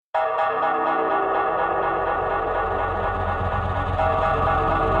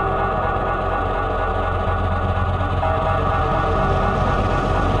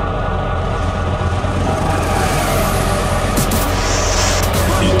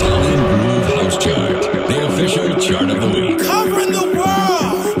Chart of the week. Covering the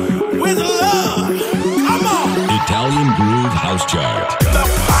world with love. Come on. Italian Groove House Chart. The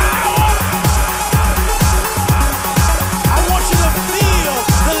power. I want you to feel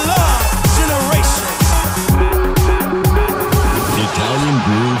the love generation. Italian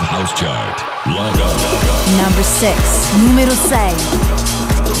Groove House Chart. Log on. Number 6. Numero 6.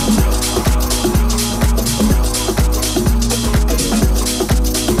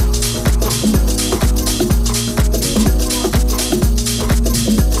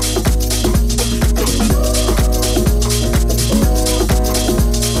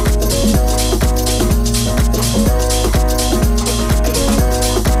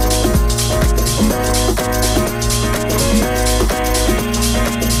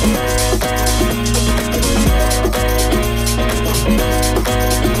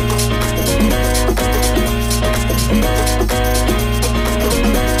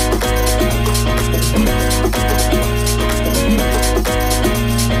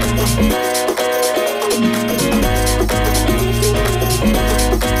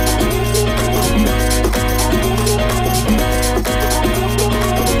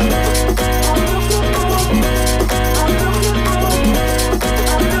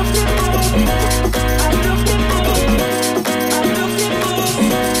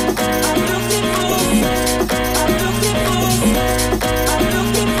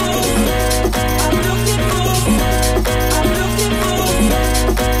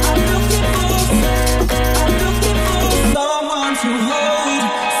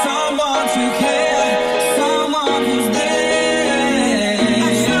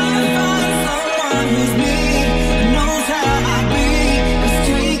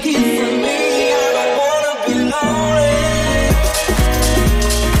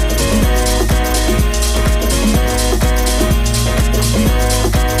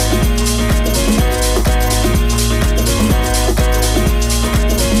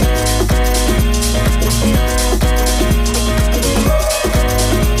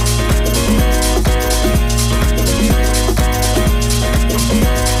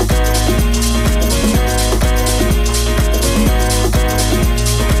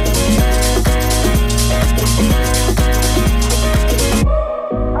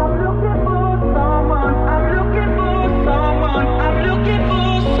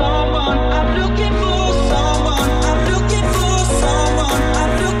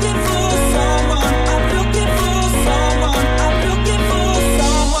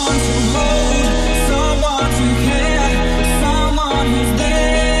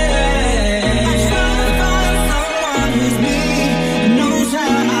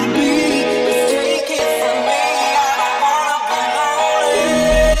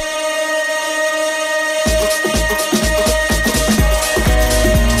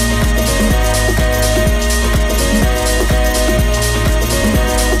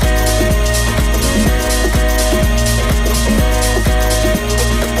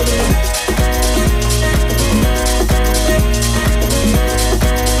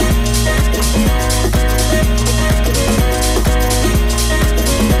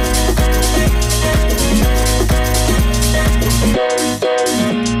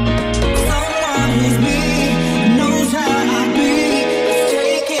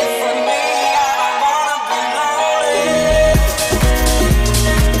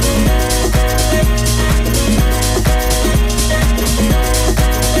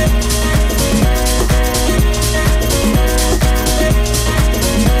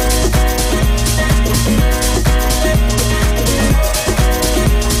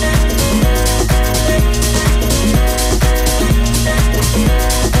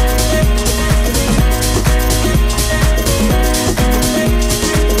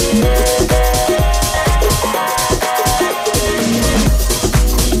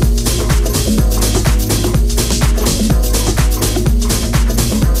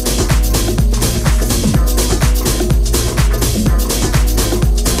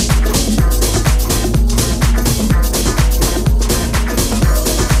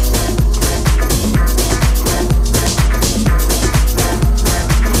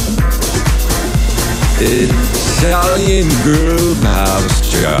 Italian Groove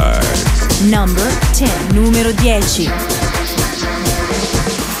House Chart. Number 10, numero 10.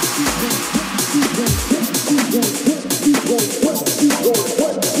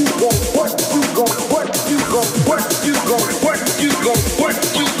 What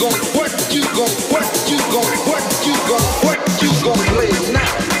you gon'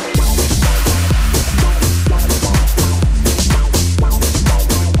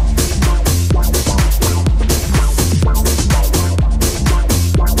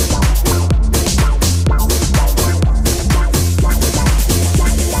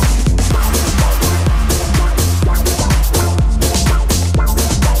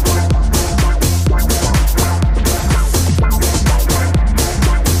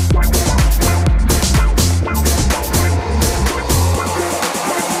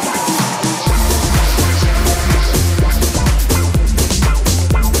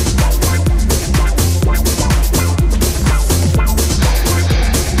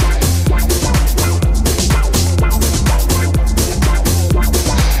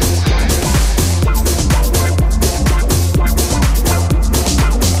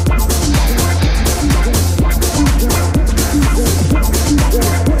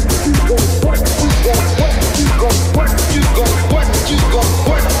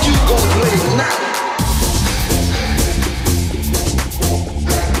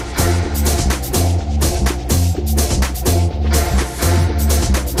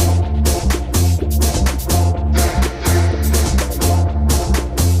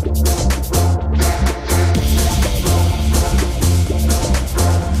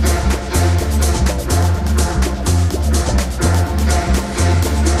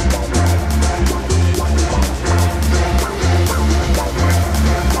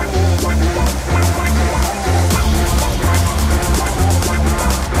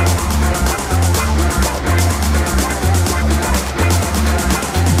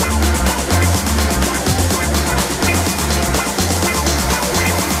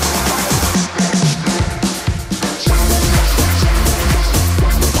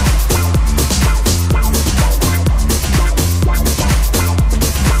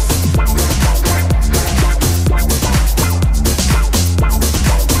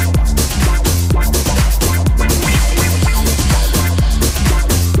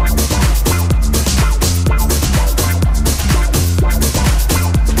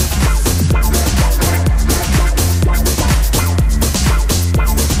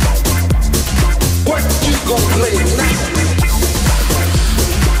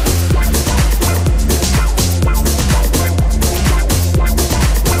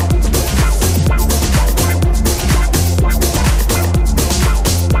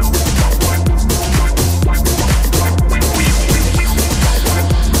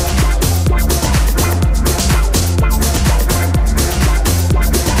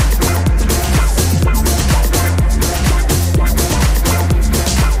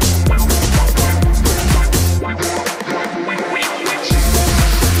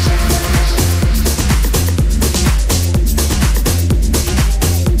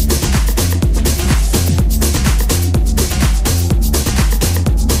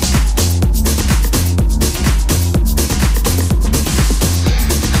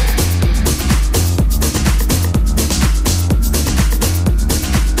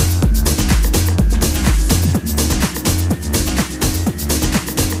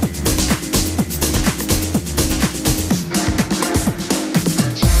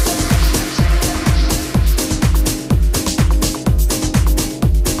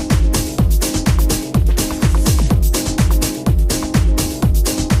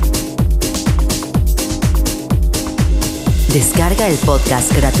 Descarga el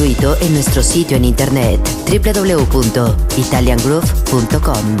podcast gratuito en nuestro sitio en internet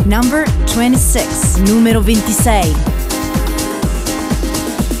www.italiangroove.com. Number 26, número 26.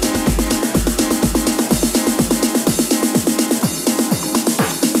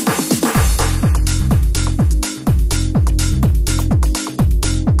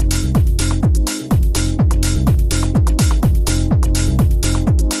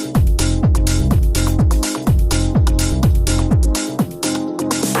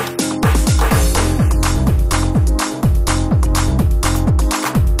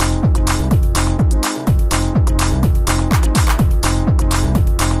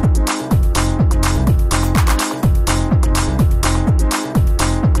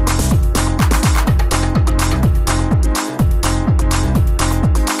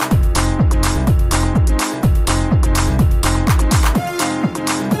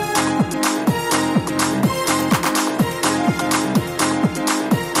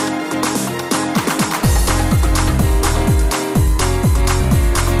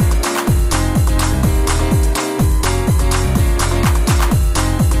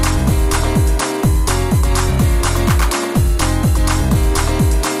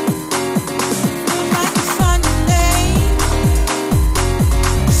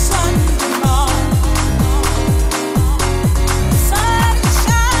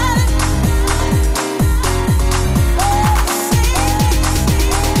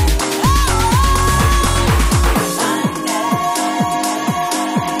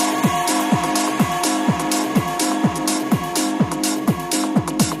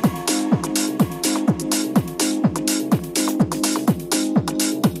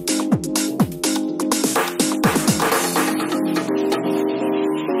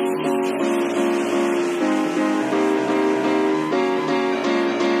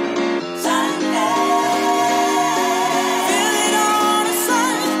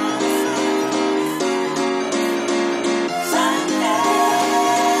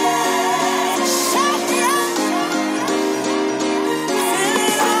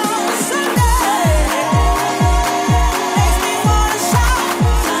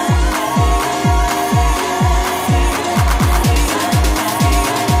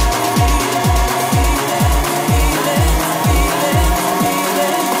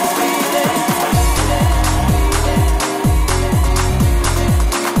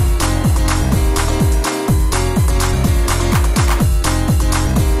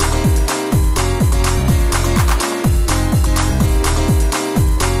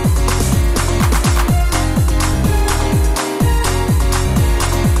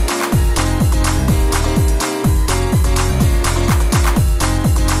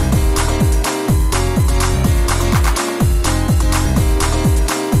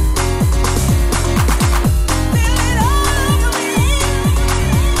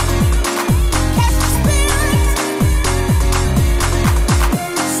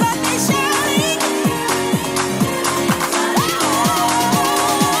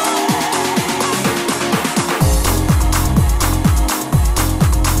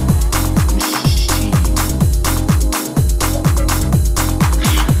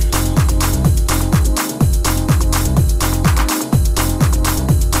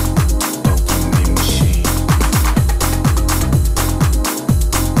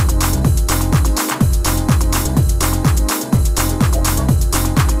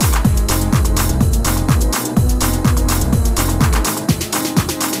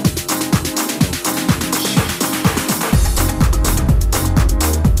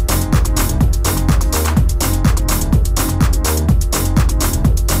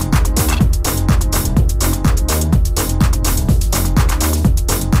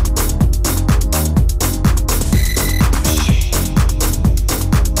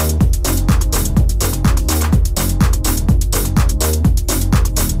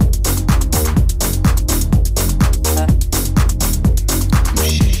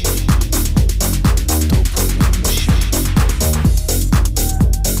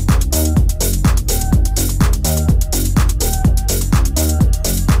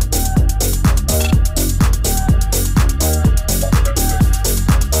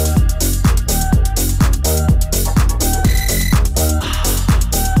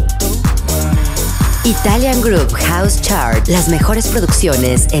 Italian Groove House Chart, las mejores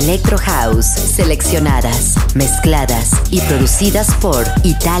producciones Electro House, seleccionadas, mezcladas y producidas por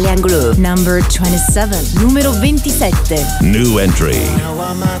Italian Groove. Number 27, número 27. New entry. Now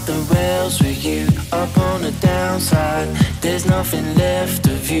I'm at the rails with you, up on the downside. There's nothing left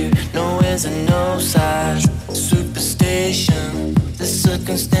of you, nowhere's a no side. Superstition, the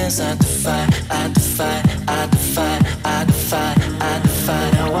circumstance I defy, I defy, I defy, I defy.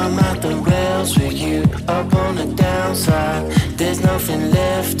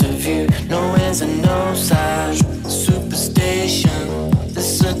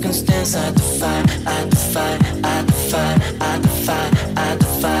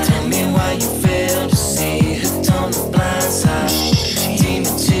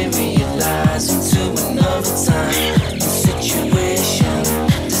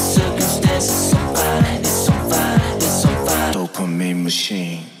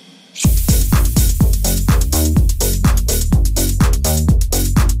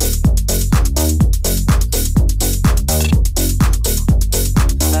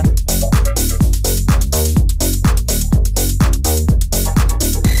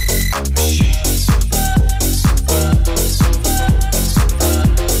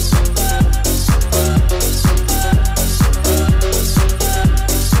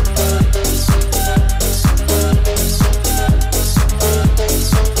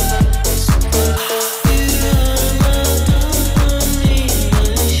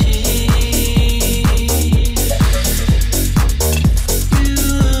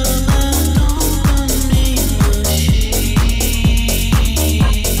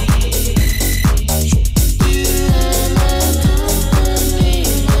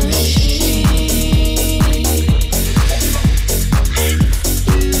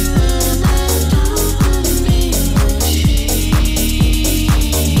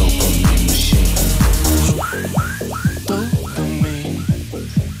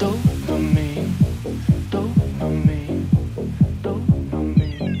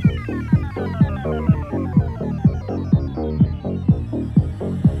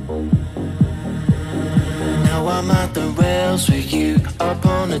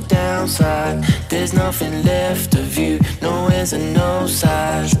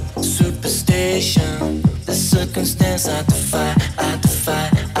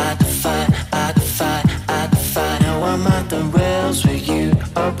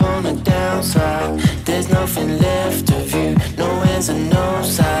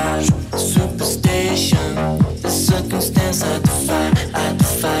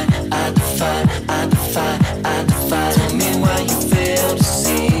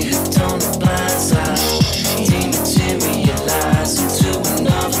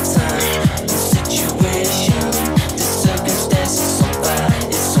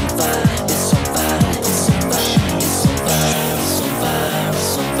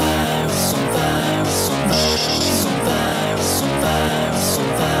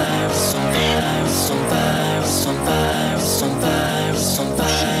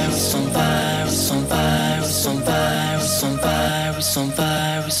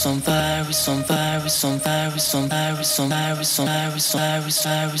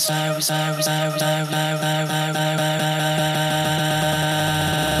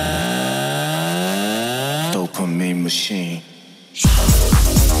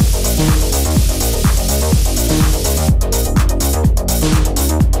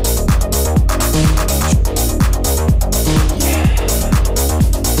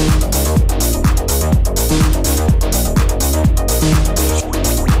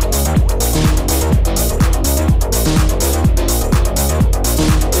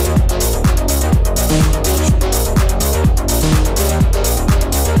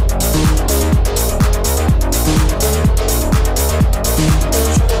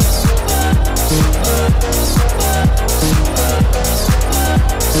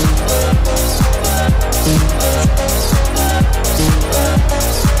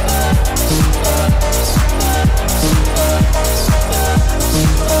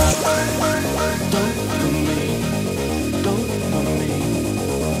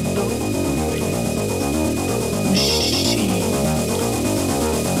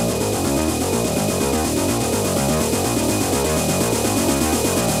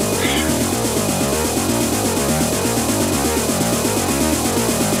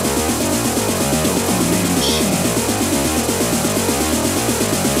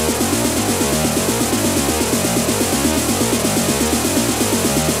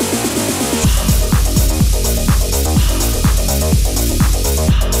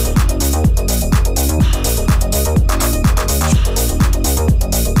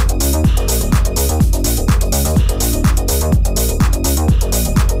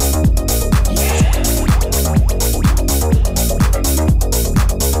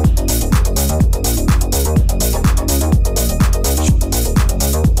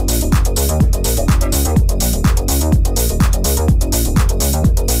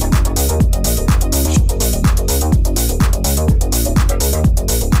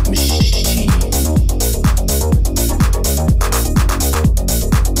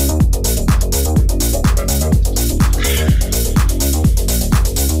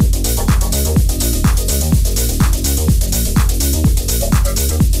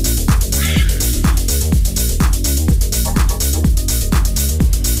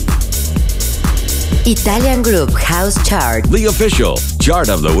 Italian Groove House Chart. The official chart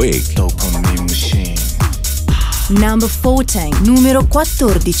of the week. Dopamine machine. Number 14, numero 14.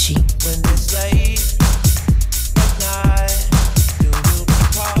 When it's late at night, do you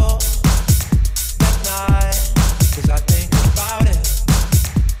recall that night? 'Cause I think about it.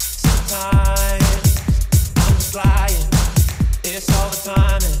 Sometimes I'm just lying. It's all the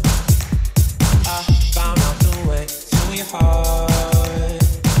timing. I found out the way to your heart,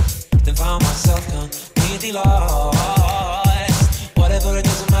 then found myself completely lost. Whatever, it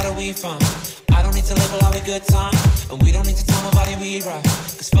doesn't matter where you're from. I don't need to label all the good time, and we don't need to tell nobody we right.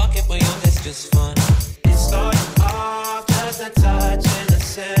 'Cause fuck it, we're young, it's just fun. It started off just a touch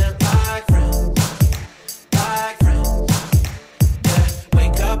innocent, like friends, like friends. Yeah,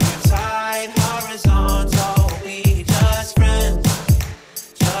 wake up, you're tight, horizontal, we just friends,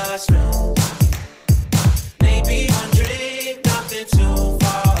 just friends. Maybe one drink, nothing too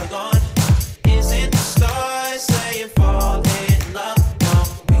far gone. Isn't the stars saying fall in love? No,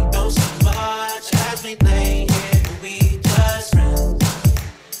 we don't say much as we lay here. We just friends,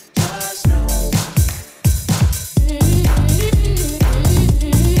 just friends.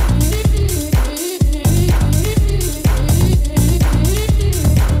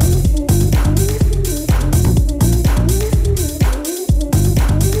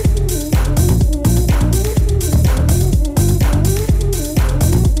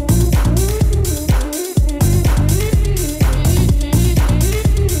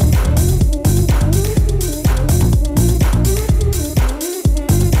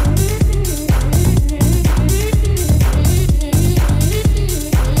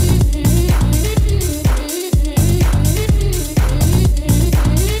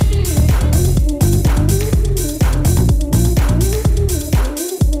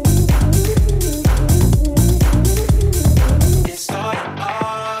 It started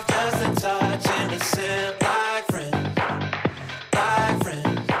off just a touch innocent, like friends, like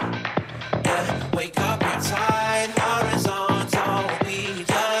friends. Yeah, wake up, you're tired, horizontal, we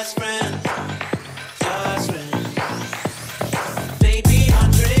just friends, just friends. Maybe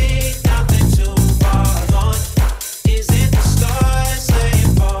one drink, nothing too far gone. Isn't the stars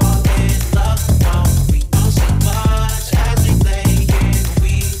saying fall in love? No, we don't say much as we lay here.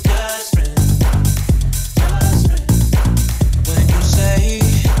 We just friends, just friends. When you say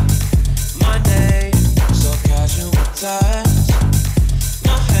my name, so casual touch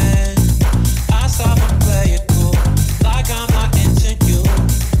my hand, I stop and play it cool, like I'm not into you,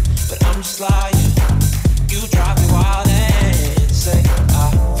 but I'm just lying. You drive me wild and say I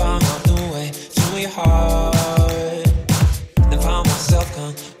found out the way to your heart, then found myself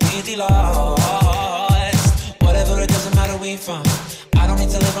completely lost. Whatever, it doesn't matter where you're from. I don't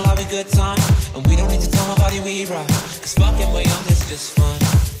need to live a lot of good time, and we don't need to tell nobody we right. 'Cause fuck it, we're young, it's just fun.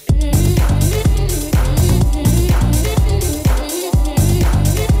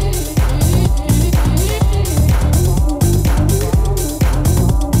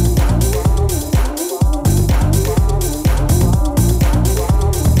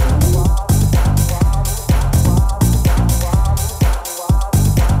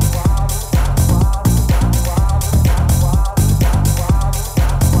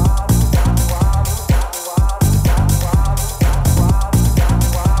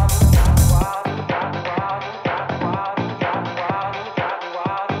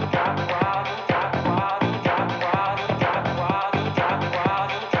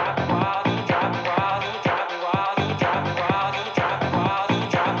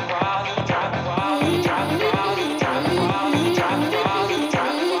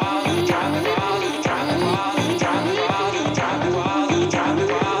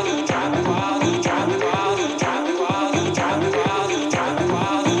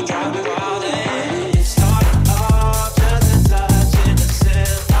 It started off just a touch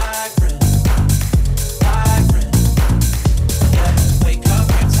innocent, like friends, like friends. Yeah, wake up,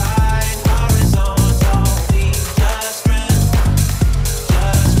 you're tired, horizontal, we just friends,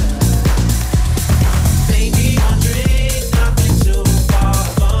 just friends. Maybe one drink, nothing too far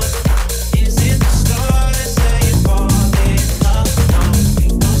gone. Isn't the stars saying fall in love? No, we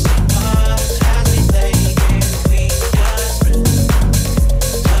don't say much as we lay here. We just friends,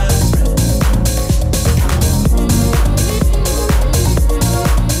 just friends.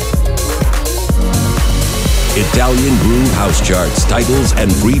 Italian Groove House Charts, titles,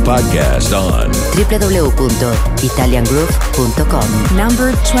 and free podcast on www.italiangroove.com.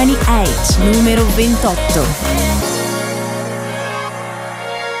 Number 28, numero 28.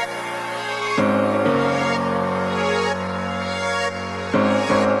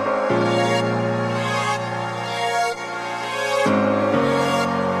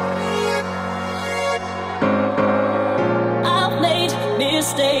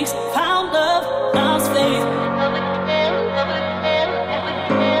 mistakes, found love, lost faith.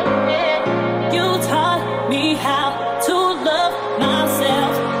 You taught me how to love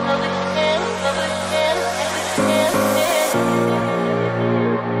myself.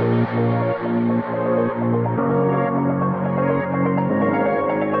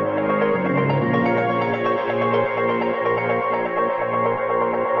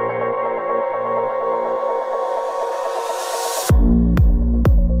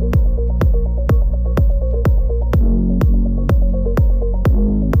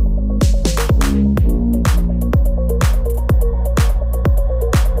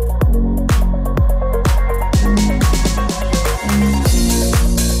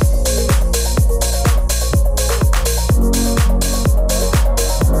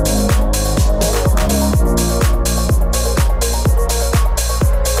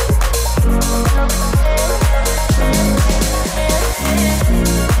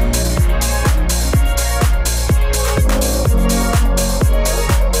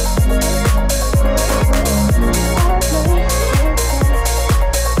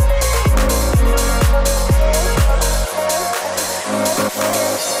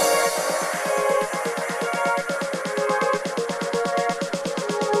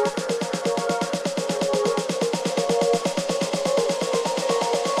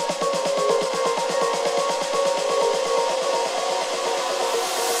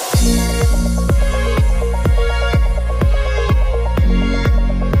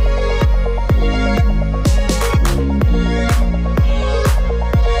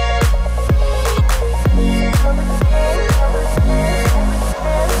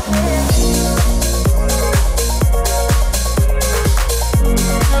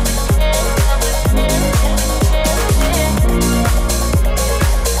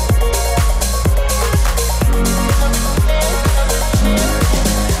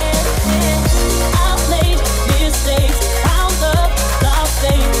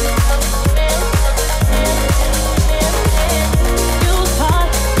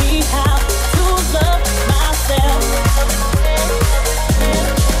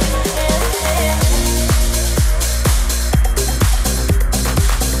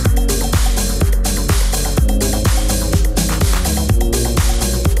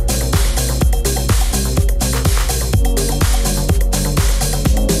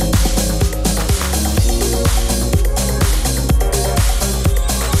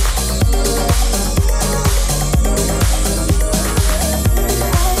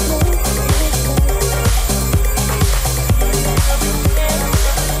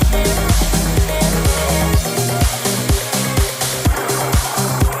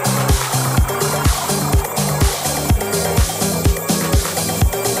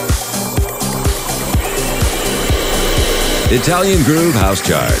 Italian Groove House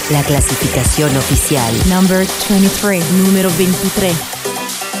Chart. La clasificación oficial. Number 23, numero 23.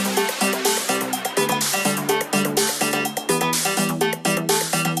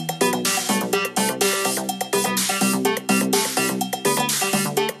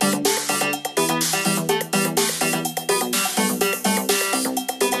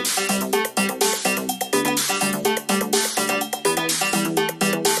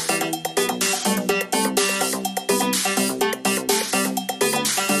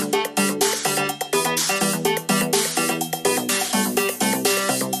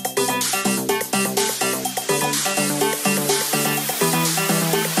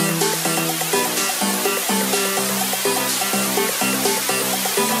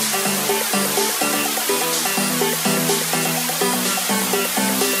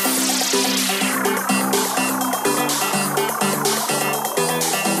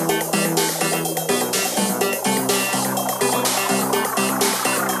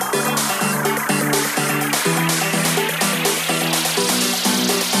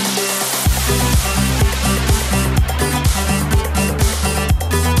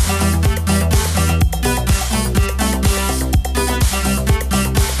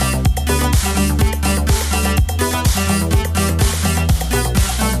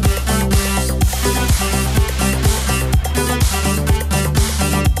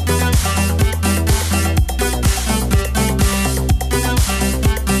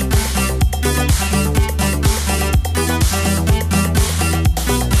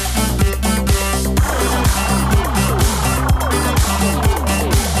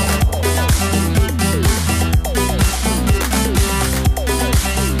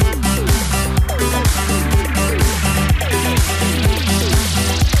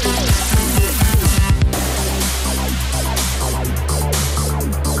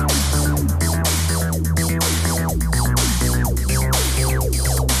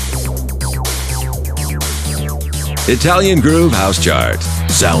 Italian Groove House Chart.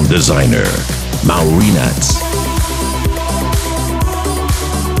 Sound designer, Maurinats.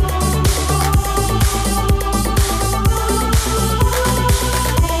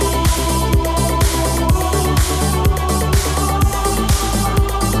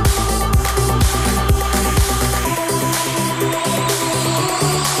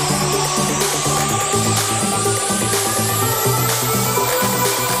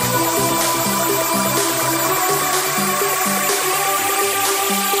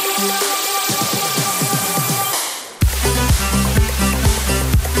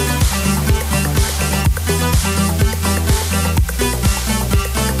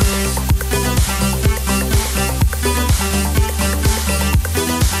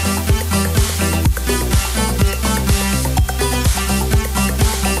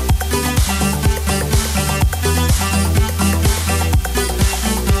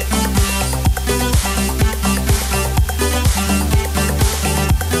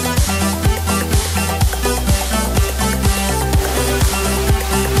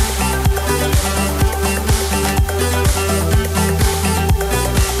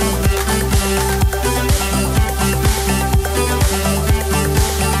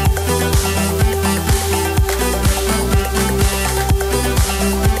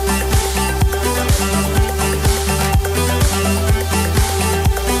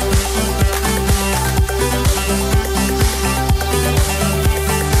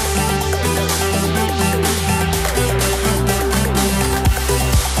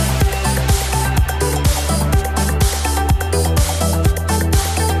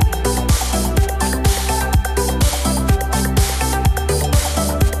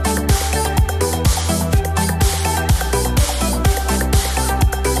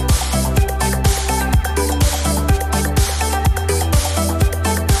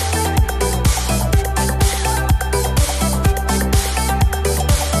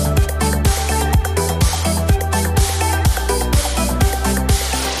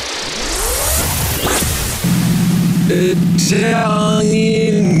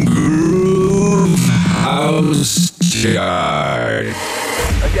 Italian Groove House Chart.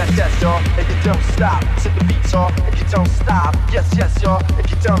 Yes, yes, y'all, if you don't stop, sit the beats off, if you don't stop. Yes, yes, y'all, if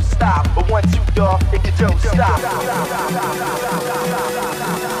you don't stop. But 1, 2, y'all, if you don't stop.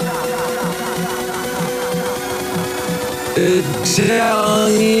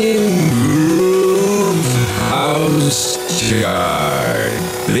 Italian Groove House Chart.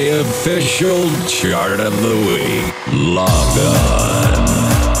 The official chart of the week. Log on.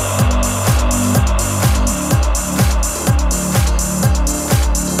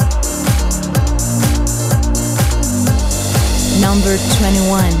 Number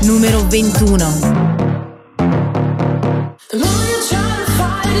 21, numero 21.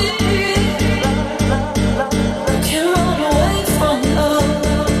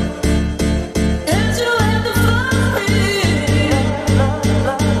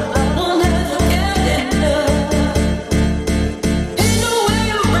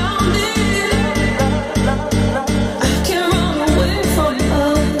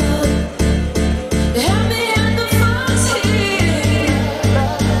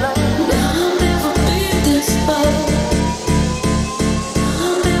 Never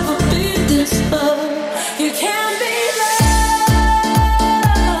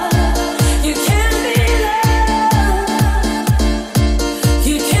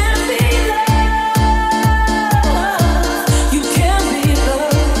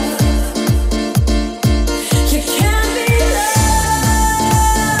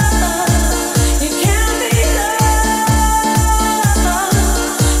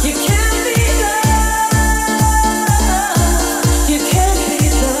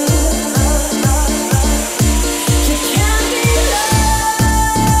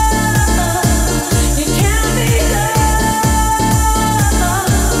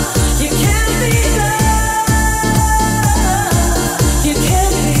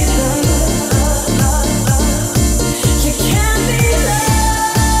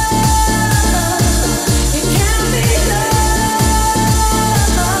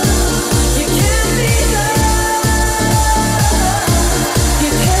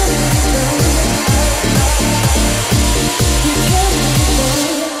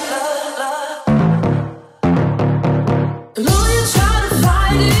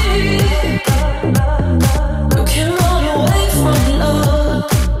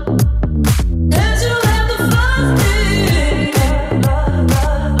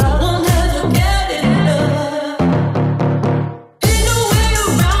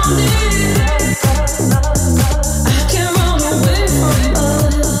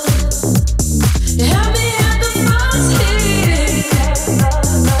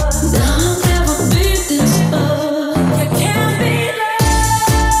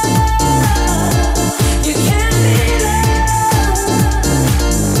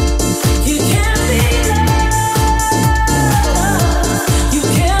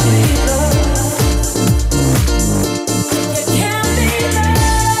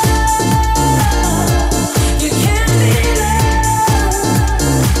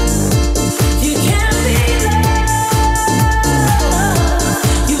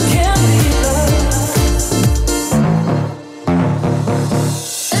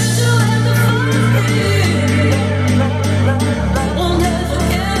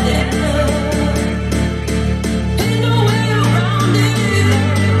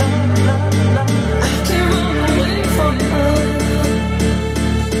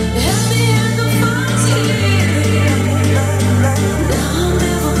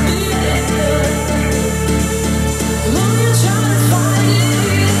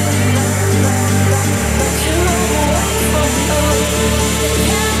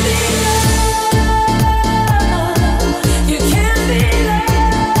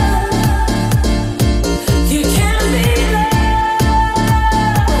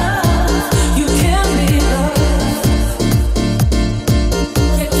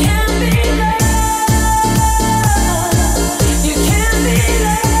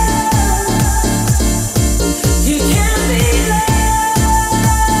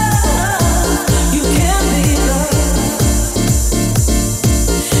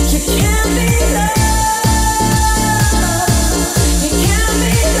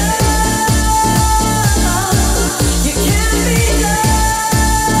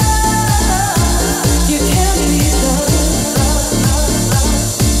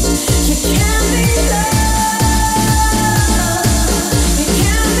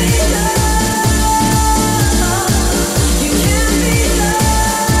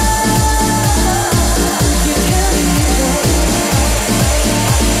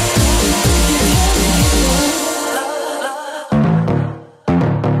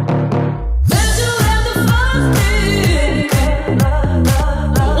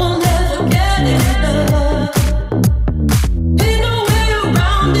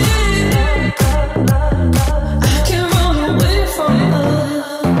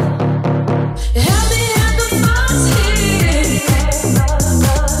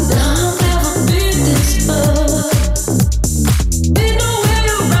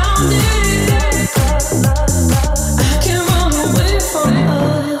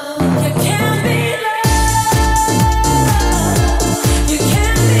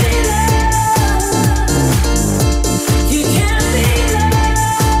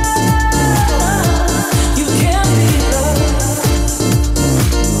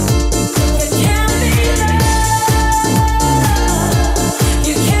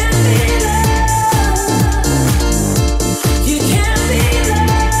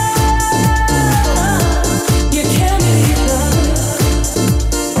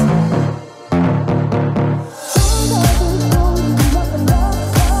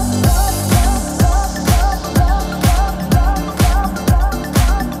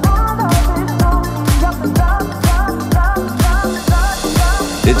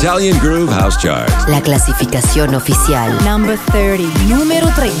Italian Groove House Chart. La clasificación oficial. Number 30, número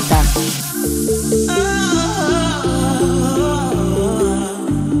 30.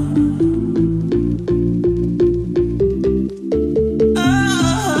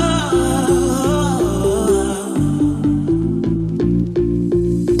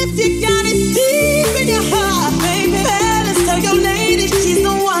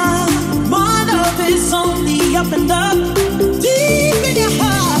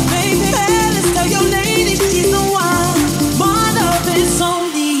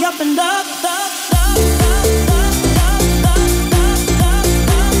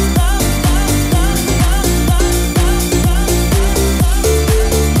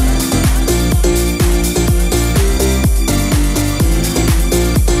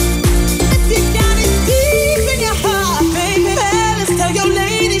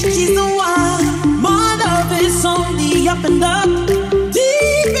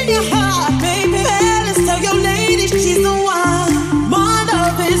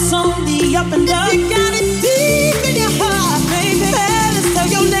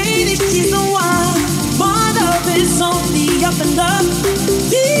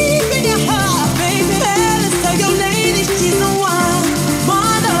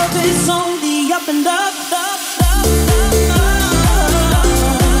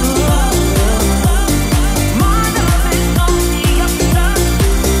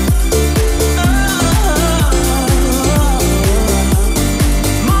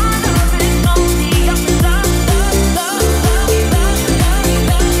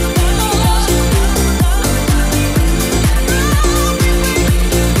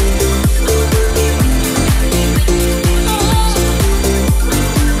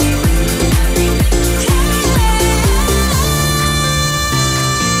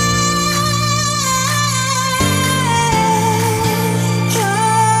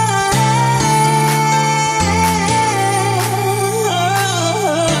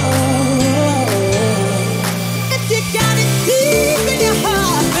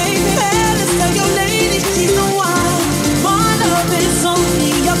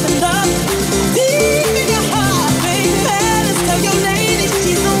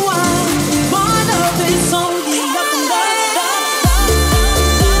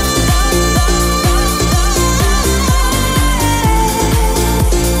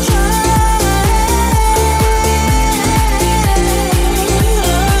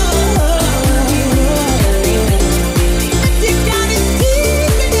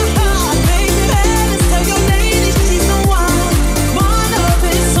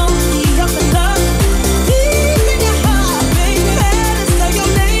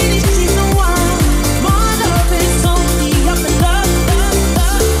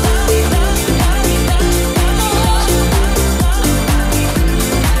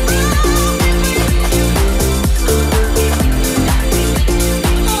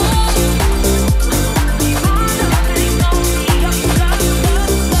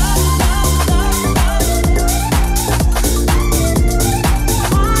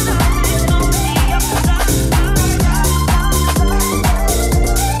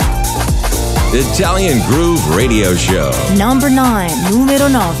 Italian Groove Radio Show. Number 9, numero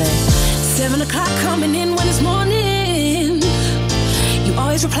 9. 7 o'clock coming in when it's morning. You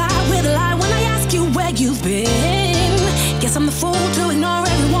always reply with a lie when I ask you where you've been. Guess I'm the fool to ignore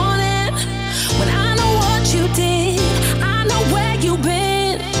every warning. When I know what you did, I know where you've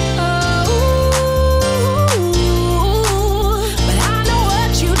been. Oh, but I know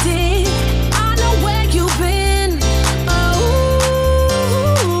what you did. I know where you've been. Oh,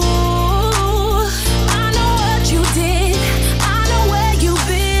 I know what you did. I know where you've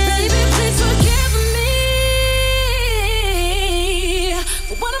been. Baby, please forgive me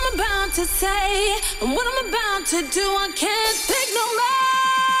for what I'm about to say and what I'm about to do. I can't take no more.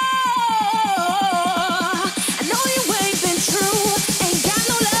 I know you ain't been true, ain't got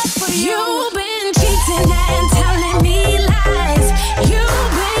no love for you. You've been cheating and telling me lies. You've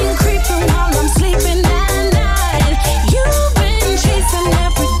been creeping while I'm sleeping at night. You've been chasing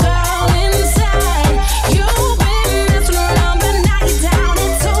every girl inside. You've been messing around, but now you're down.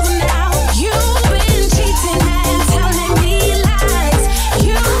 It's over now. You've been cheating and telling me lies.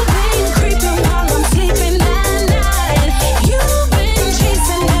 You've been creeping while I'm sleeping at night. You've been cheating.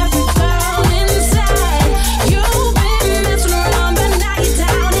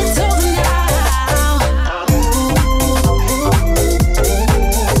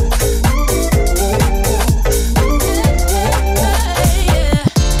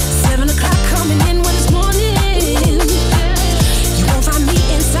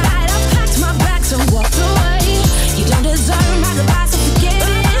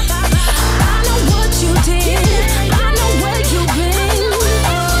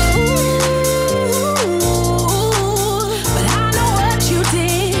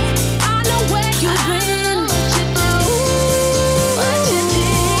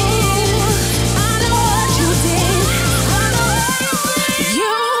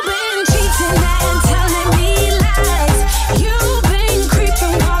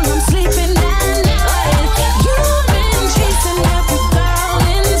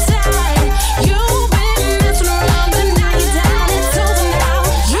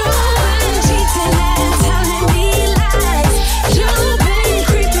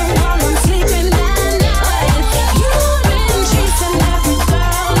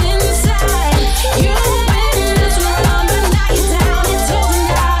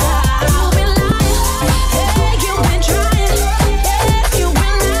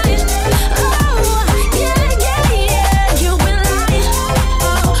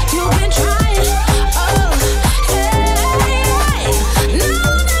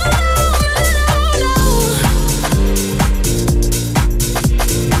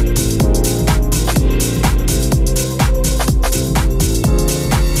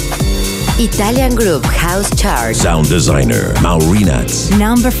 Italian Groove House Chart. Sound designer Maurinats.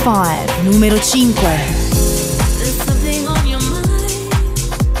 Number 5, numero 5. There's something on your mind.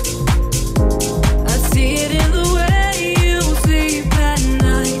 I see it in the way you sleep at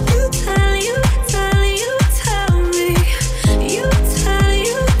night. You tell me. You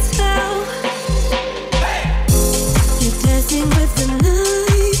tell. You're dancing with the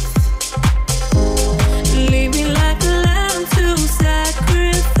night. Leave me like a lamb to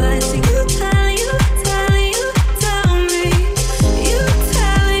sacrifice. You tell me. You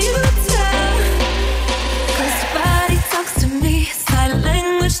tell. Cause your body talks to me, silent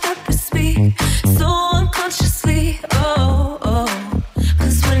language that we speak, so unconsciously, oh, oh.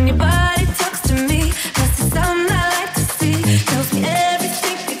 Cause when your body talks to me, that's the sound I like to see. Tells me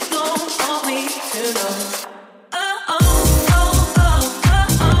everything you don't want me to know. Oh, oh, oh, oh, oh,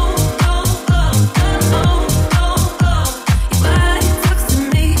 oh, oh, oh, oh, oh, oh. Your body talks to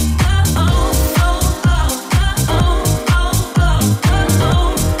me. Oh, oh, oh, oh, oh, oh, oh, oh,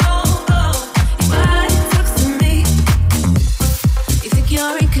 oh, oh. Your body talks to me. You think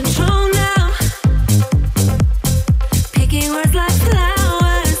you're in control now, picking words like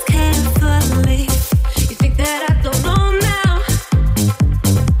flowers carefully. You think that I don't know now,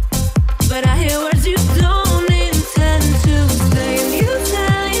 but I hear words you don't intend to say. You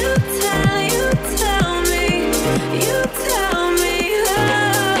tell me. You tell me, oh.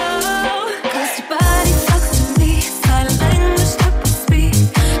 Cause your body talks to me, silent language that we speak,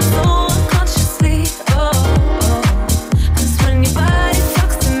 so unconsciously, oh, oh. Cause when your body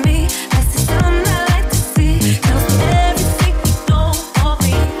talks to me, that's the sound I like to see. Tells me everything you don't want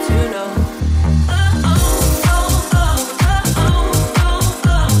me to know. Oh, oh, oh, oh, oh, oh, oh,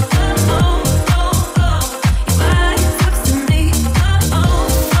 oh, oh, oh, oh. Your body talks to me. Oh, oh,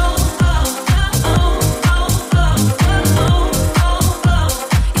 oh, oh, oh, oh, oh, oh, oh, oh.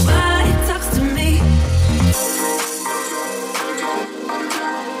 Your body talks to me.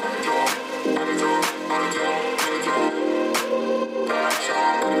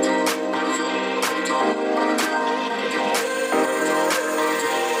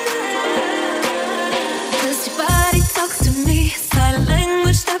 Cause your body talks to me, silent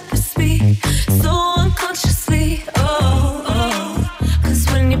language that we speak, so unconsciously, oh, oh. Cause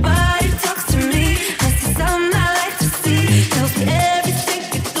when your body talks to me, that's the sound I like to see. Tells me everything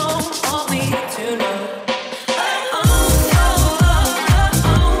you don't want me to know. Oh, oh, oh, oh,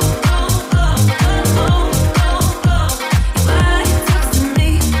 oh, oh, oh, oh, oh, oh. Your body talks to me.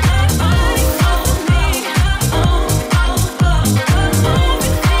 Oh, body talks to me. Oh, oh, oh, oh, oh,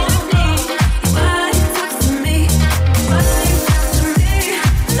 everything I need. Your body talks to me. Body talks to me.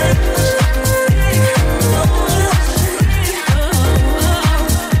 Language like a sea. So unconsciously. Oh, oh.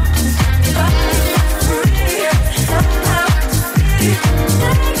 Your body talks to me. Something I like to see.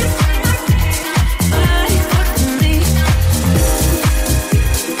 Everything I need. Body talks to me.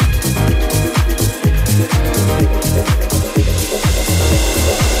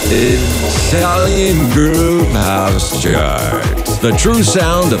 Italian Groove House Chart. The true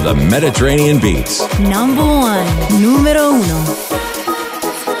sound of the Mediterranean beats. Number 1, numero 1.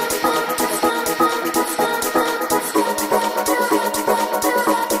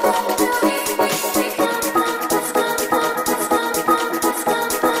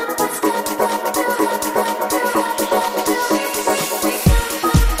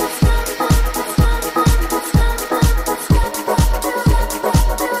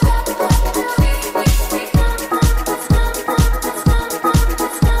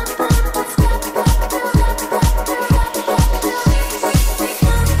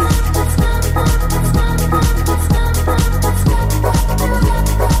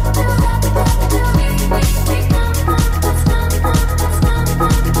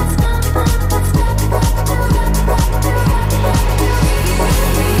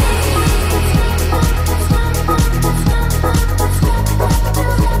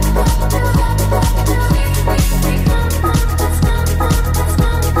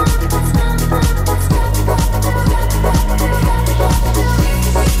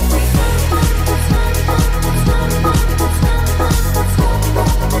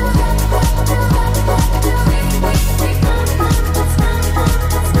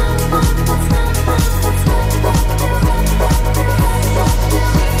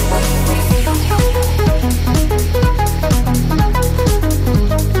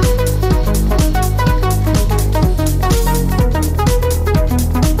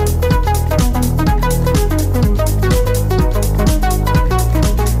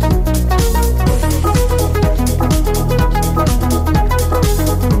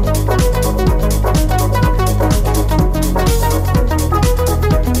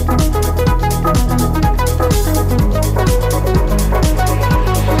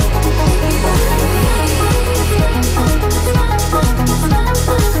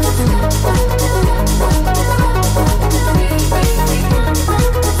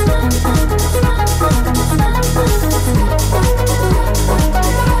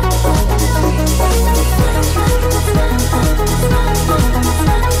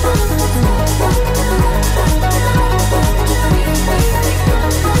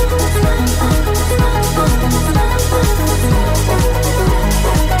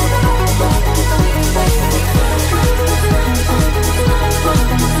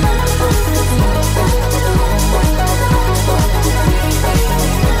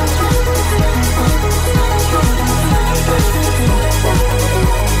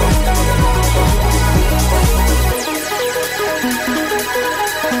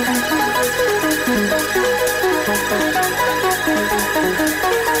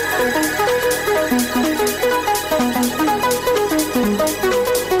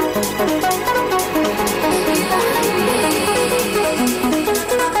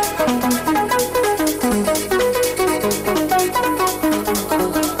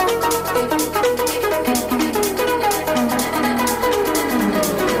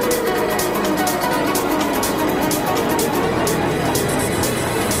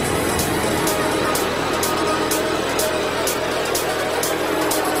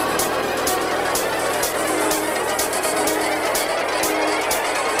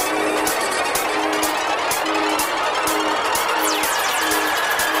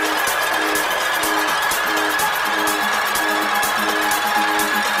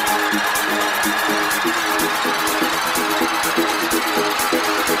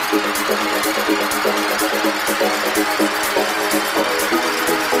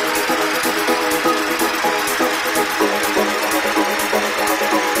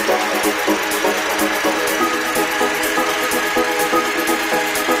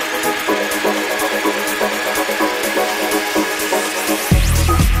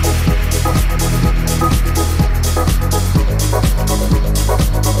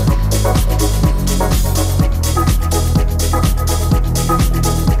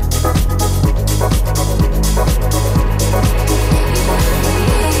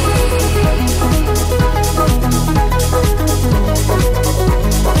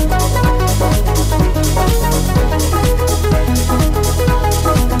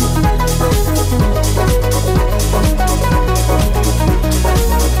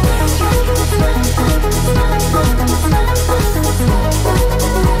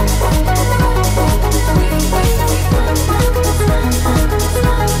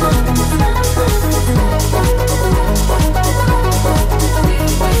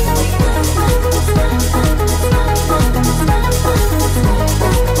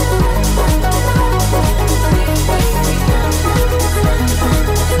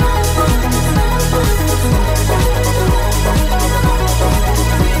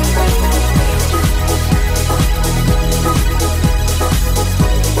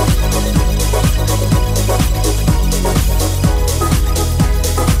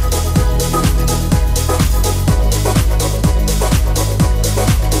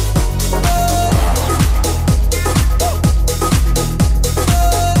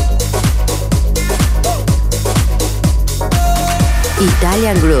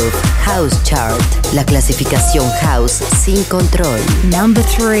 Italian Groove House Chart, la clasificación house sin control. Number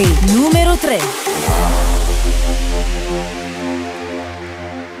 3. Número 3.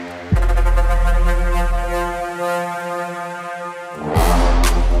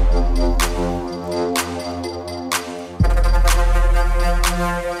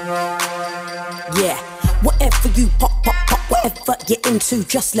 Yeah, whatever you pop, whatever you're into,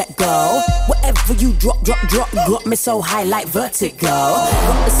 just let go. Whatever you drop, got me so high like vertigo.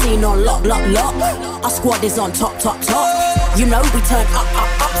 Got the scene on lock. Our squad is on top. You know we turn up,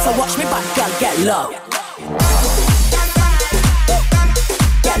 so watch me back, girl, get low.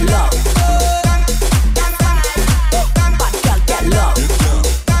 Get low. Bad girl, get low.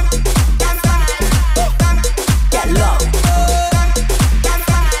 Get low.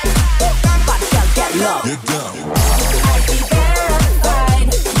 Bad girl, get low. I be verified,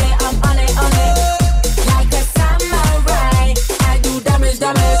 yeah, I'm on it, like a samurai. I do damage.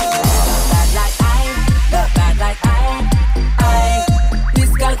 Not bad like I. This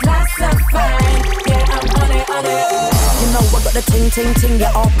girl classified, yeah, I'm on it. You know I got the ting,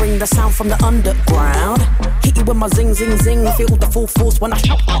 yeah, I'll bring the sound from the underground. Hit you with my zing, feel the full force when I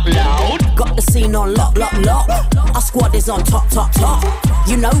shout out loud. Got the scene on lock. Our squad is on top.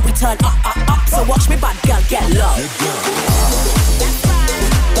 You know we turn up, so watch me bad girl, get low.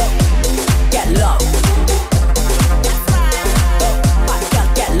 Get low. Bad girl,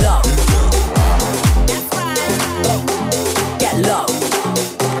 get low. Get low.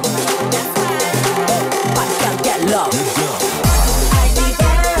 Bad girl, get low. I be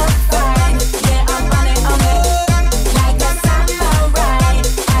verified, yeah, I'm on it, like a samurai.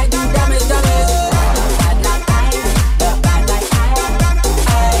 I do damage. Not bad like I.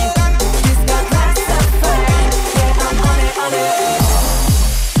 This girl classified, yeah, I'm on it.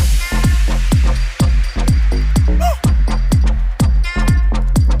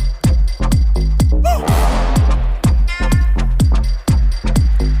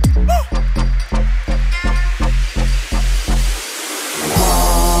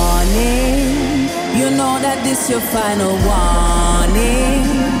 Warning, you know that this your final warning.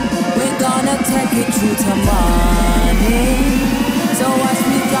 We're gonna take it through to morning. So watch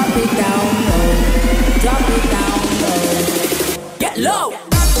me drop it down low. Get low.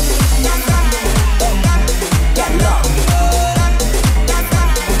 Get low.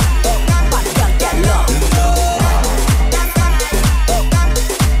 Bad girl, get low.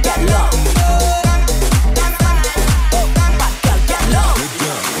 Get low. Bad girl, get low.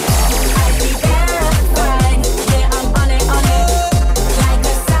 I be verified, yeah, I'm on it, like a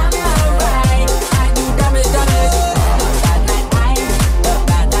samurai. I do damage. Not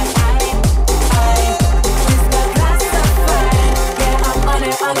bad like I. This girl classified, yeah, I'm on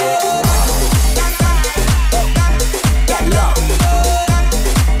it. Get low.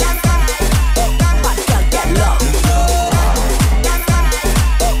 Bad girl, get low.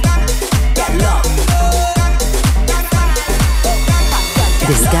 Get low.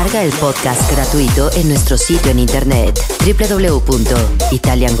 Descarga el podcast gratuito en nuestro sitio en internet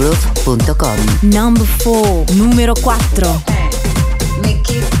www.italiangroove.com. Number 4. Número 4. Make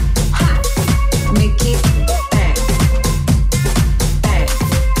it hot, make it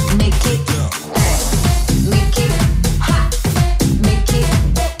make it make it hot, make it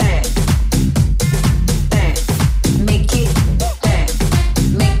make it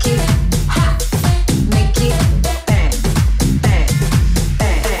make it hot, make it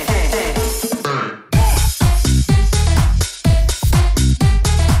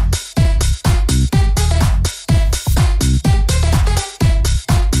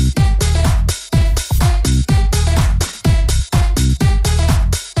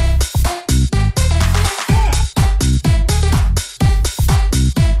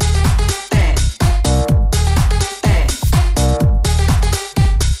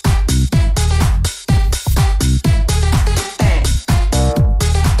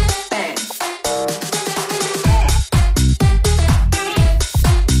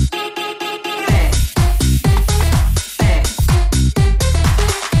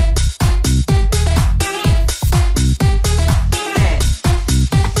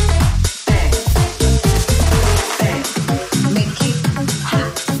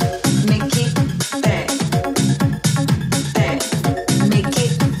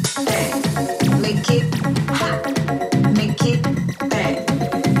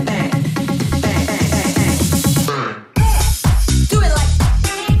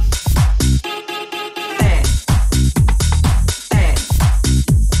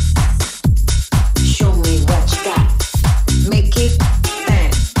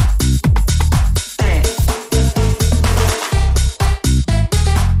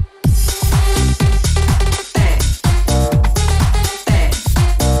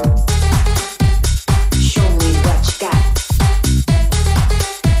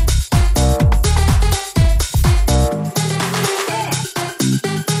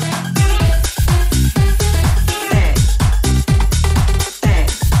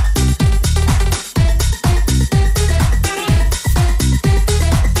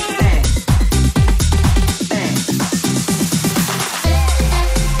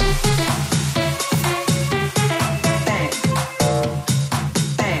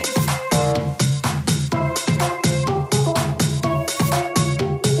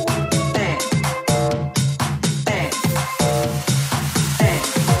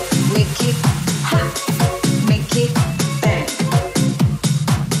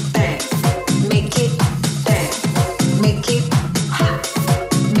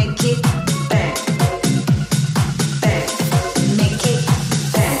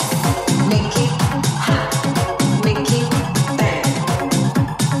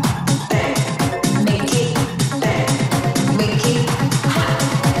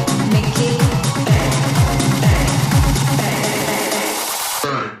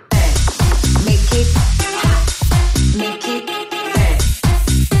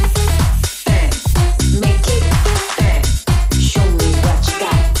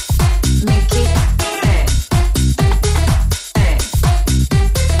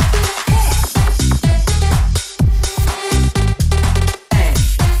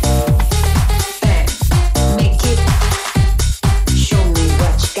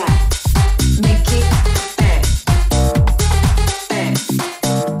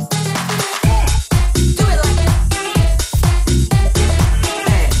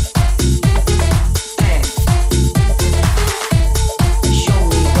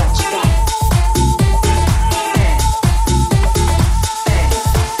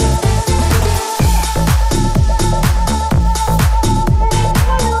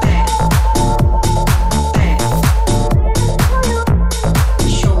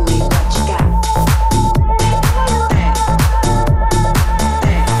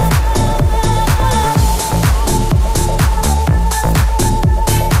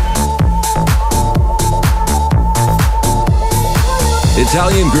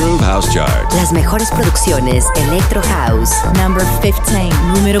Italian Groove House Chart. Las mejores producciones Electro House. Number 15,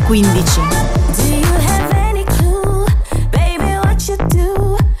 numero 15. Do you have any clue, baby, what you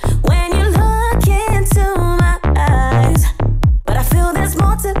do when you look into my eyes? But I feel there's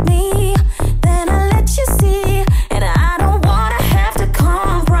more to me than I let you see, and I don't wanna have to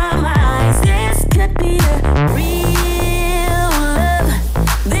compromise. This could be a real love.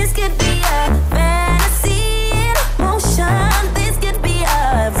 This could be a fantasy in motion. This could be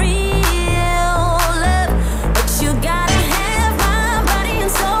a real love, but you gotta have my body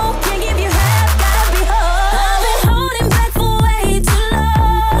and soul. Can't give you half, gotta be whole. I've been holding back for way too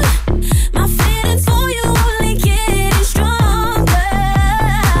long. My feelings for you only getting stronger.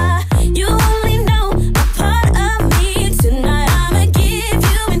 You only know a part of me tonight. I'ma give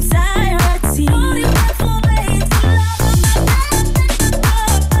you entirety. Holding back for way too long.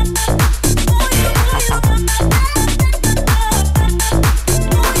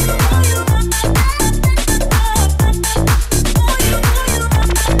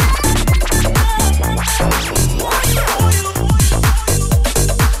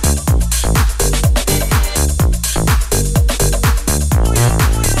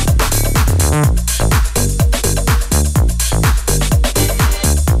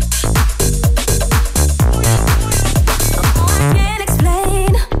 I can't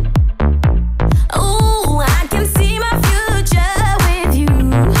explain. Oh, I can see my future with you.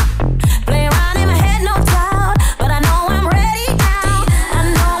 Play around in my head, no doubt, but I know I'm ready now. I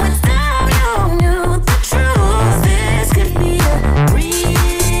know it's time you knew the truth. This could be a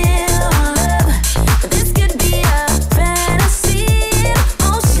real love. This could be a fantasy in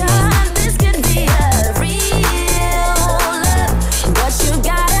motion. This could be a real love, but you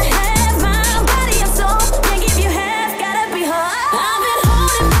gotta have my body and soul. Can't give you half, gotta be whole. I've been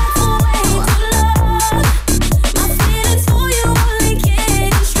holding back for way too long. My feelings for you only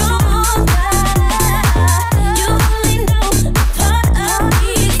getting stronger. You only know a part of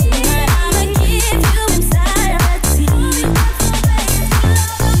me tonight. I'ma give you entirety. Holding back for way too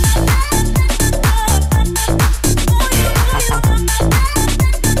long.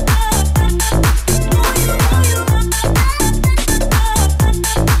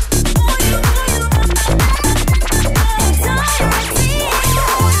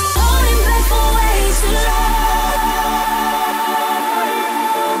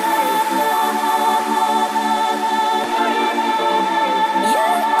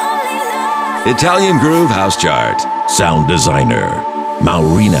 Italian Groove House Chart. Sound designer,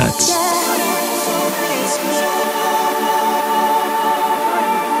 Maurinats.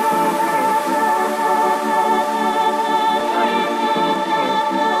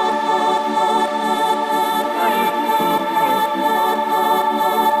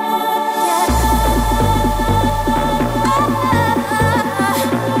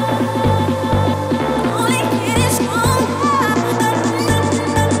 Only getting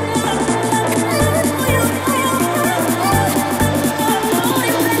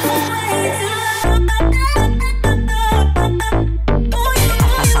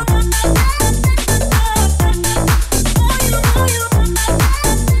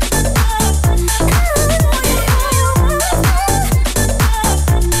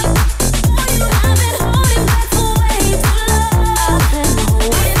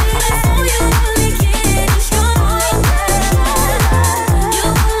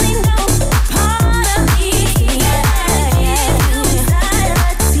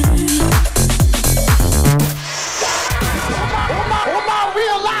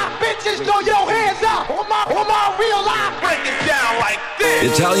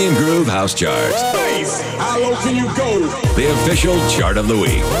Italian Groove House Chart. How low can you go? The official chart of the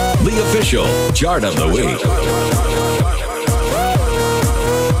week. The official chart of the week.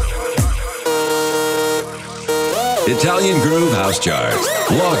 Italian Groove House Chart.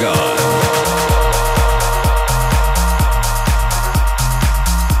 Log on.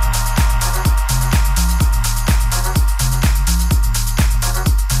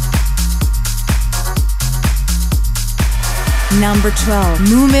 Number 12,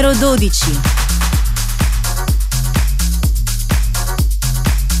 numero 12.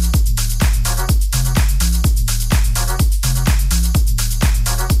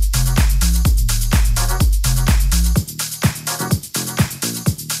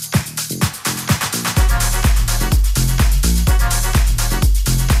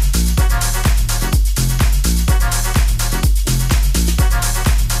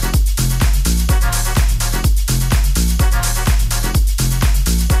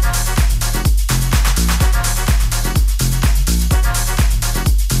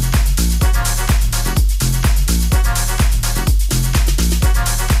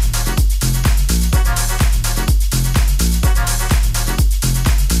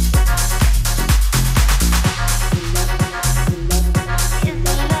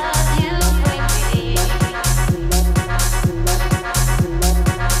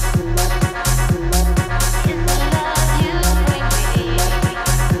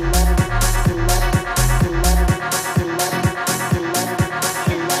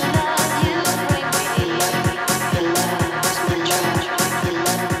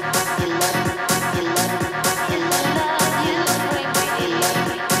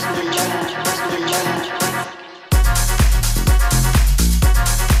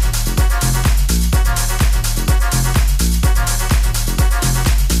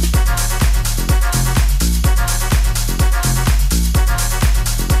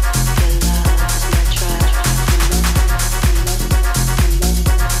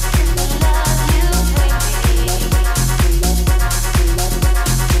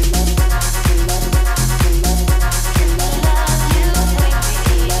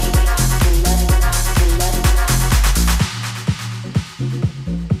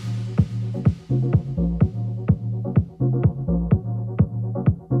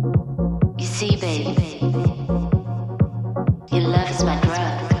 See, baby, your love is my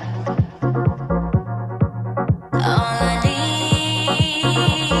drug. All I need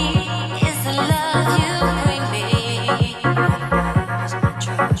is the love you bring me.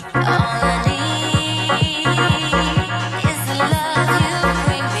 All I need is the love you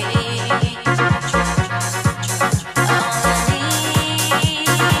bring me. All I need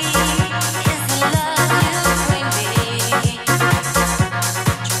is the love you bring me.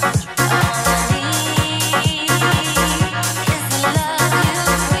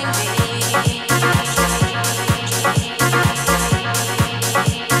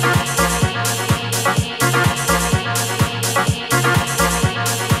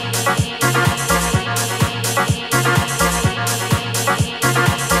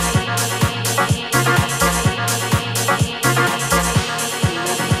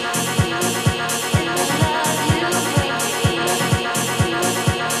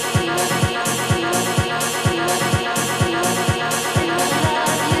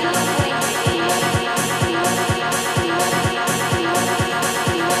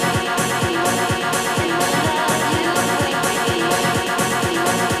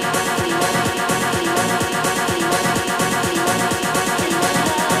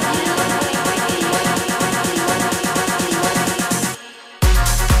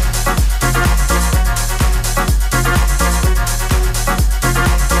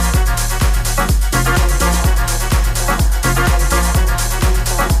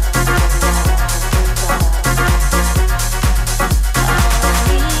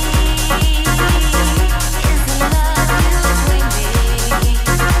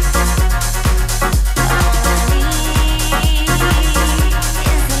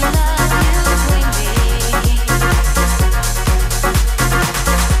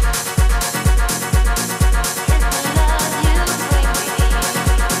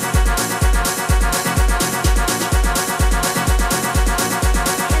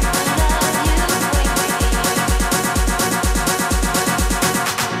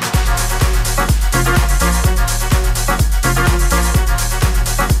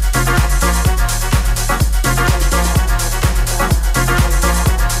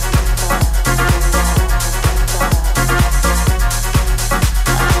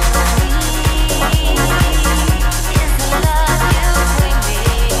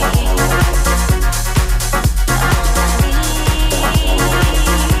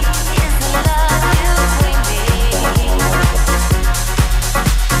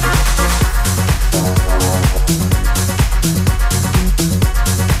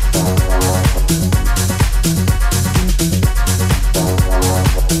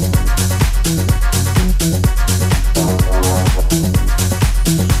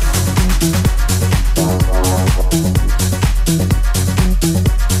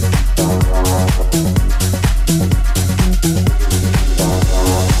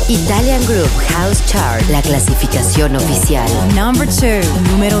 Italian Group House Chart, la clasificación oficial. Number 2,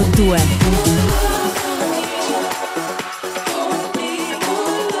 numero 2.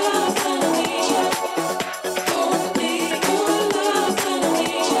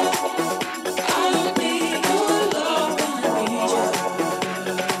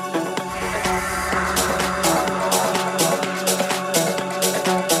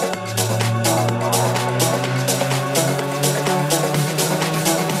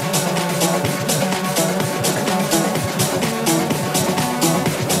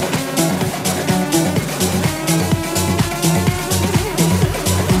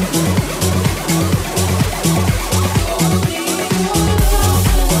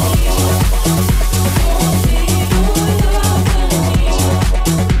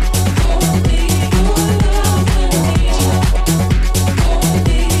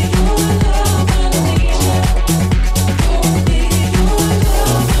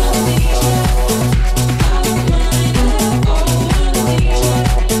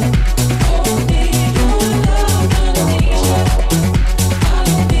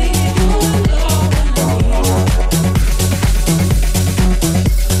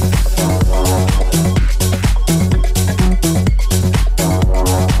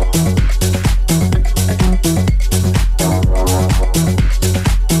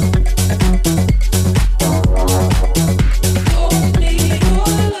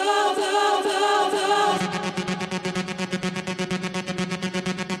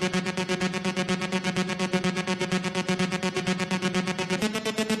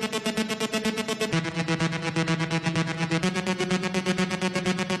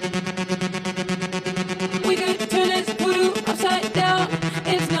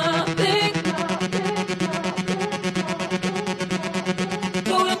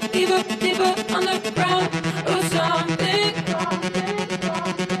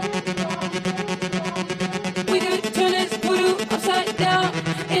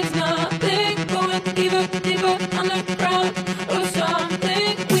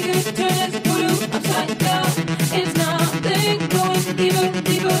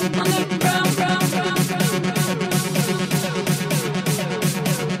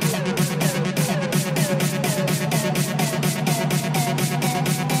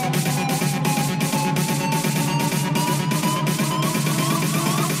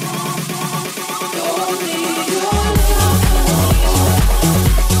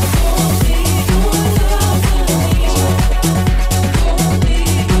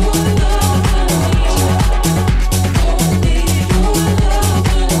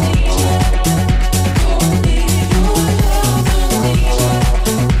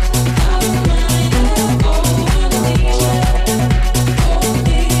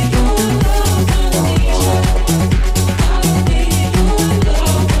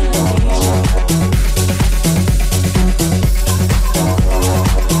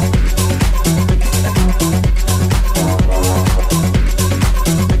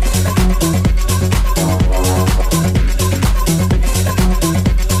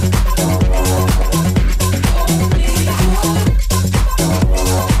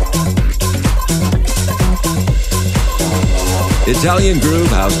 Italian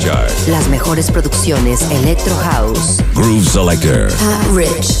Groove House Chart. Las mejores producciones Electro House. Groove Selector. Pat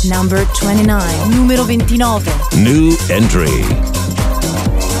Rich. Number 29. Numero 29. New entry.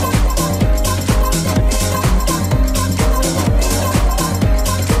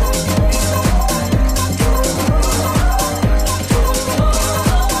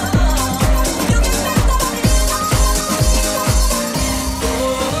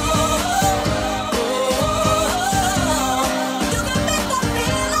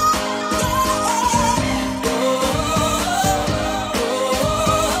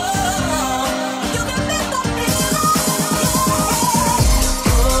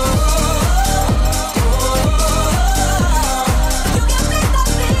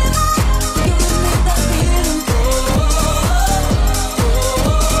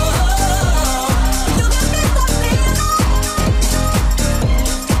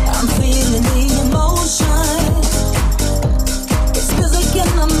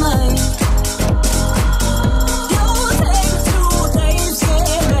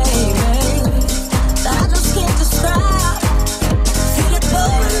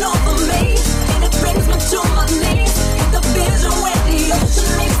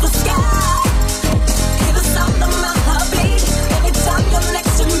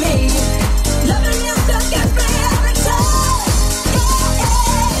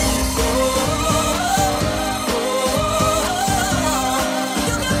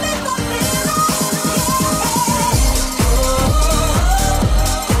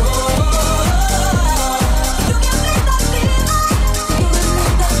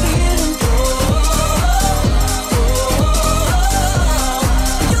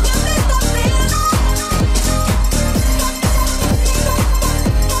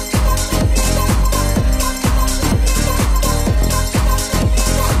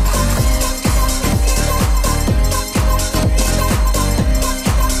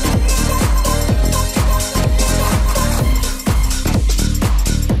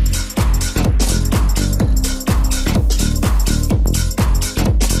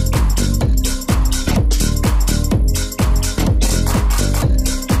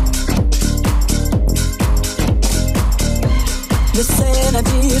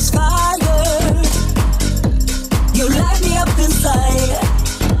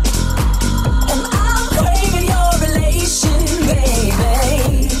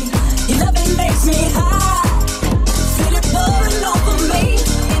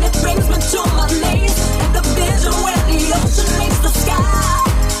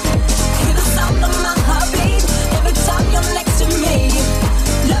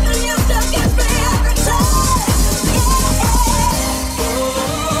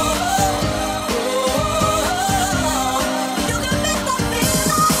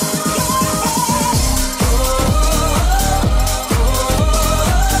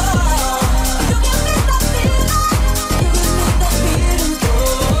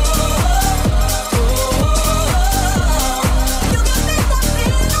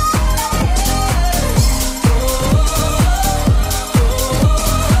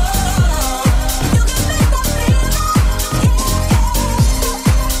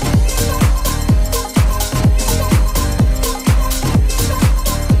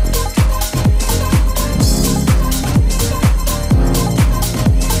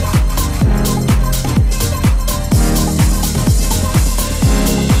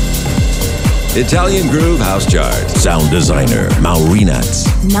 Italian Groove House Chart. Sound designer Maurinats.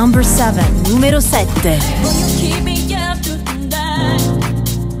 Number 7. Numero 7. Keep me up through the night,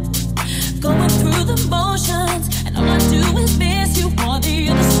 going through the motions, and all I do is miss you on the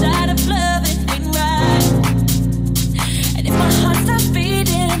other side of love. It ain't right. And if my heart stops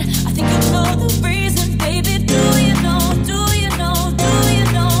beating, I think you know the reason, baby. Do you know? Do you know? Do you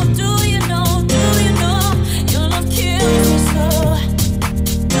know? Do you know? Do you know? Your love kills me slow.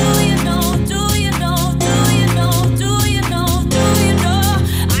 Do you know? Do you know? Do you know? Do you know? Do you know?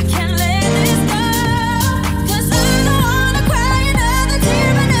 I can't let this go, 'cause I don't wanna cry another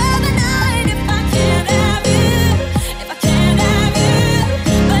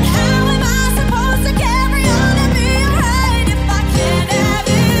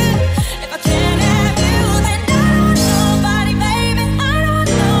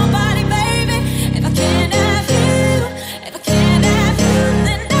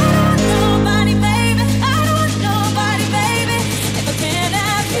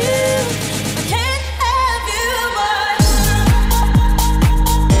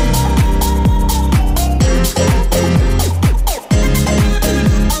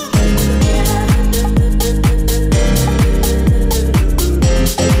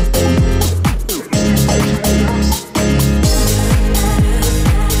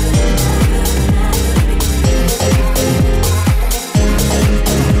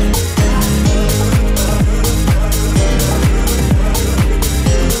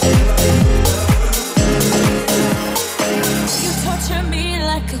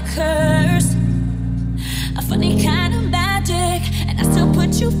like a curse, a funny kind of magic, and I still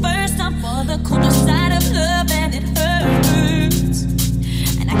put you first. I'm for the colder side of love, and it hurts,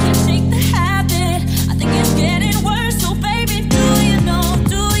 and I can't shake the habit. I think it's getting worse. So baby, do you know?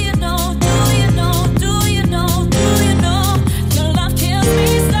 Do you know? Do you know? Do you know? Do you know? Your love kills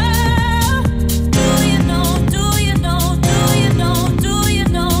me slow. Do you know? Do you know? Do you know? Do you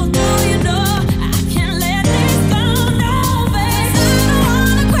know? Do you know? I can't let this go, no, babe. I don't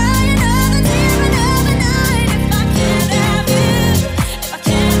wanna cry another tear another night if I can't have you. If I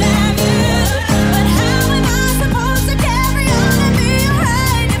can't have you, but how am I supposed to carry on and be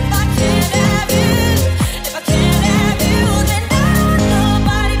alright if I can't have you? If I can't have you, then I don't want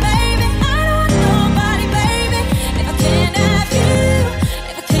nobody, baby. I don't want nobody, baby. If I can't have you,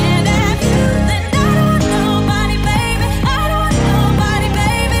 if I can't have you, then I don't want nobody, baby. I don't want nobody,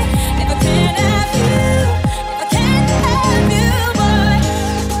 baby. If I can't have you, if I can't have you, boy.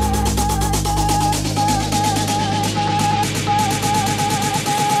 If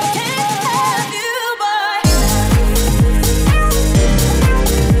I can't have you, boy.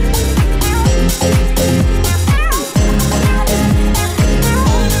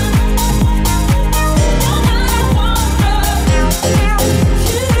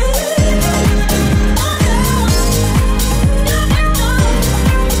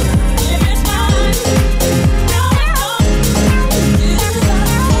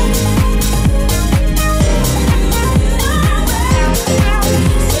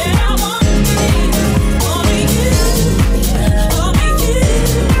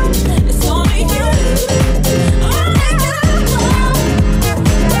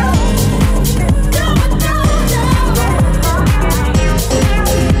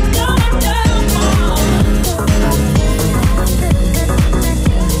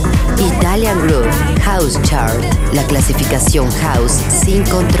 Italian Groove House Chart, la clasificación house sin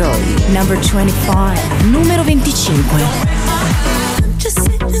control. Number 25, numero 25. Just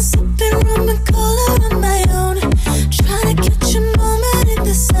sitting, sipping rum and cola on my own, trying to catch a moment in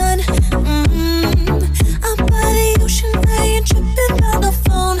the sun. I'm by the ocean, I ain't tripping by the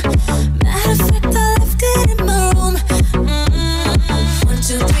phone. Matter of fact, I left it in my room. 1,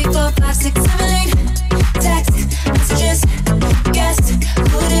 2, 3, 4, 5, 6, 7, 8. Text, messages, guess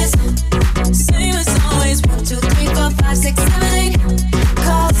who it is. Same as always. 1, 2, 3, 4, 5, 6, 7, 8.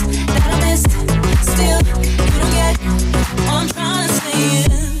 Calls that I missed. Still, you don't get. All I'm trying to say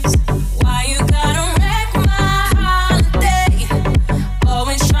is, why you gotta wreck my holiday?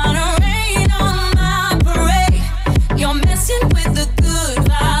 Always trying to rain on my parade. You're messing with the good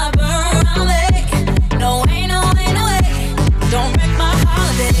vibe around late. No way, no way, no way. Don't wreck my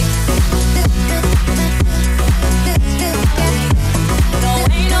holiday. No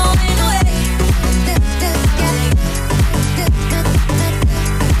way, no way, no way.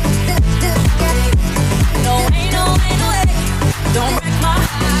 No way, no way, no way. Don't wreck my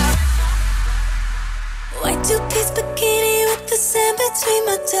heart. White two-piece bikini with the sand between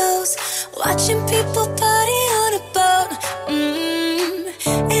my toes. Watching people party on a boat.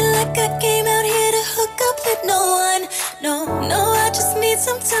 Ain't like I came out here to hook up with no one. No, no, I just need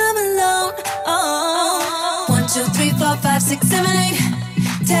some time alone. Oh. 1, 2, 3, 4, 5, 6, 7,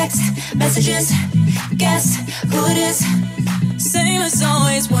 8. Text, messages, guess who it is. Same as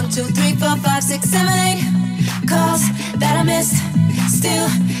always. 1, 2, 3, 4, 5, 6, 7, 8. Calls that I missed. Still,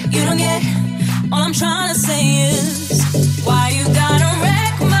 you don't get. All I'm trying to say is, why you gotta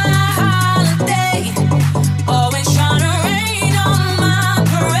wreck my holiday? Always trying to rain on my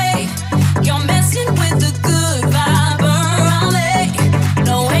parade. You're messing with the good vibe around late.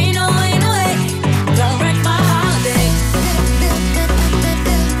 No way, no way, no way. Don't wreck my holiday.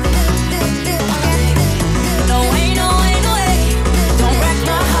 No way, no way, no way. Don't wreck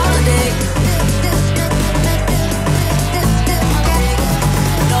my holiday.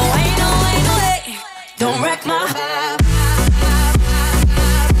 No way, no way, no way. Don't wreck my holiday.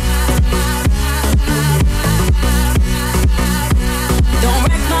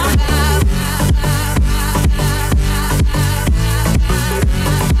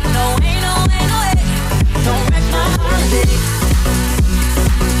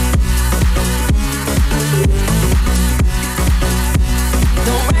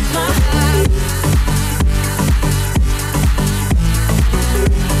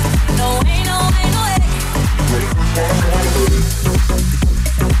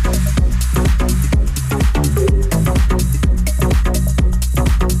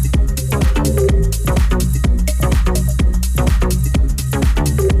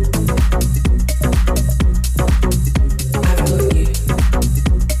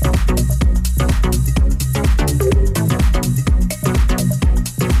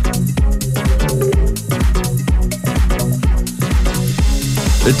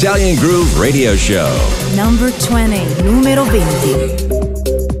 Italian Groove Radio Show. Number 20, numero 20.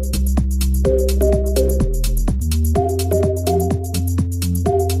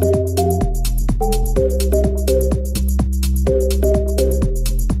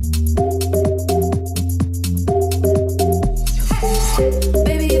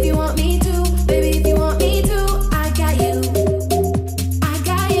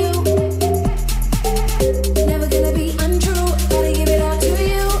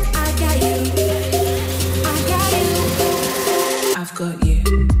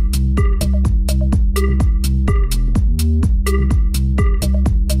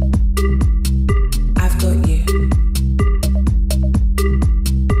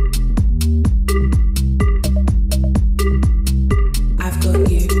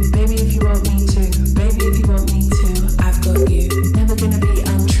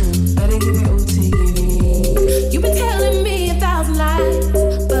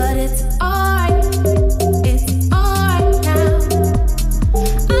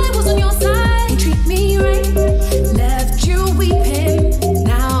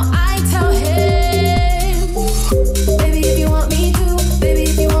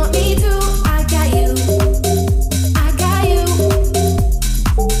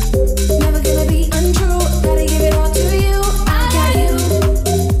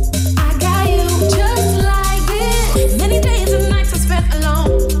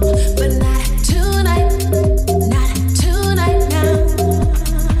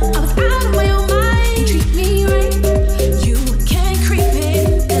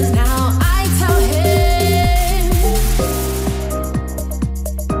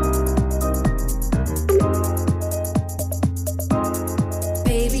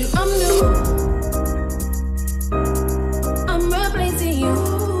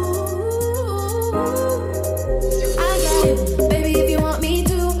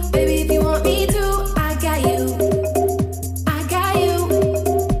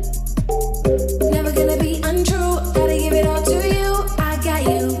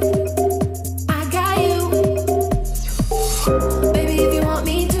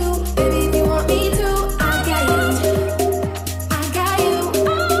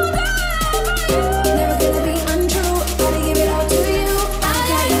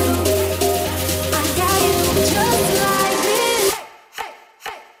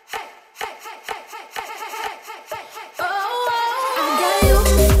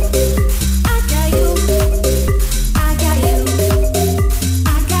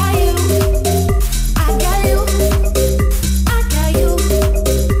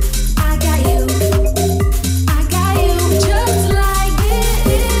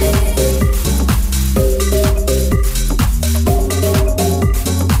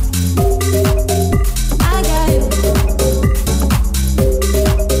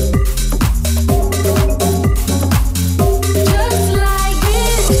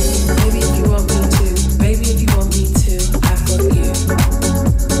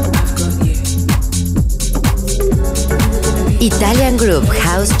 Italian Groove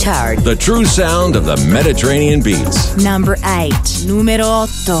House Chart. The true sound of the Mediterranean beats. Number 8, numero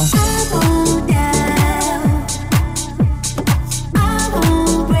 8.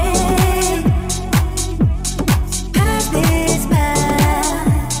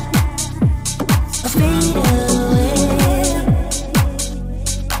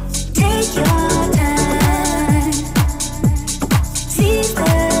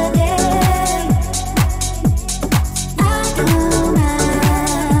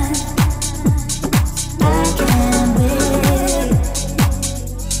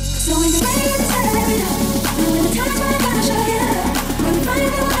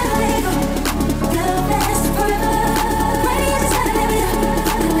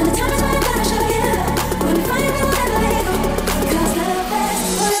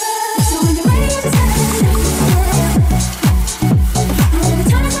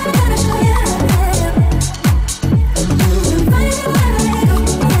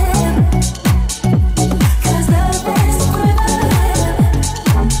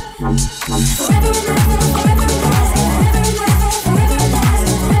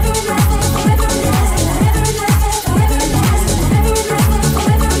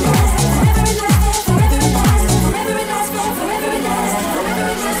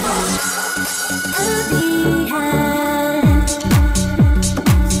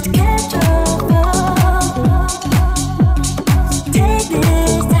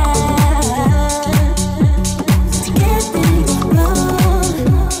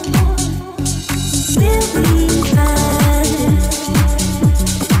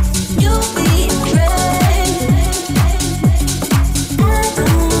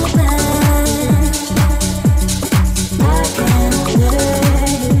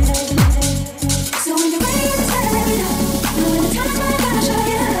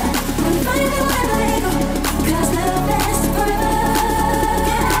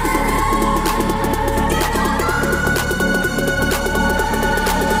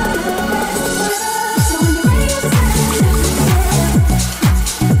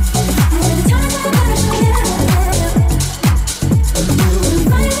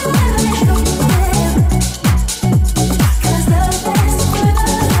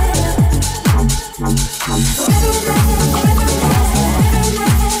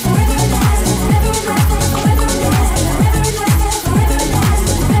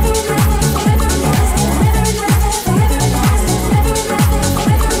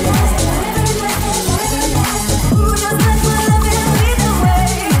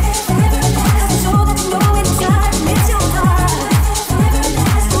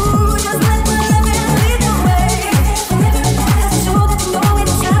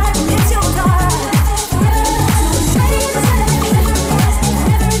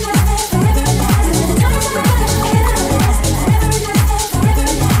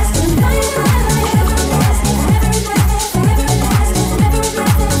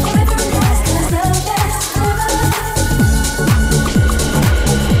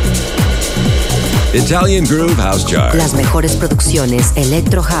 Italian Groove House Chart. Las mejores producciones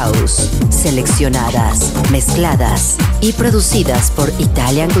Electro House, seleccionadas, mezcladas y producidas por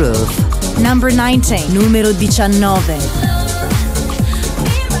Italian Groove. Number 19, numero 19.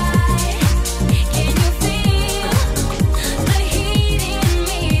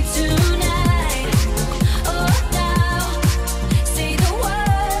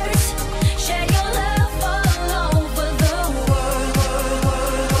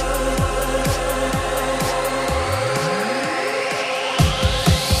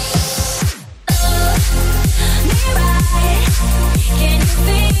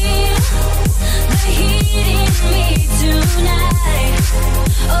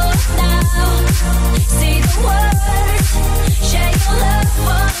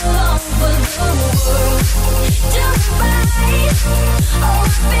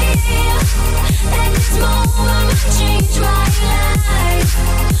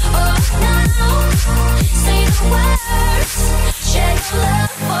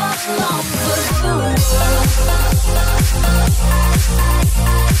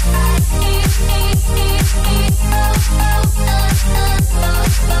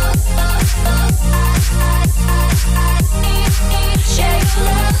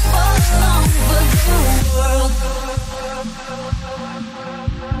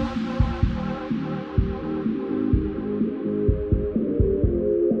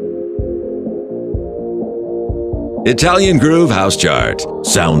 Italian Groove House Chart.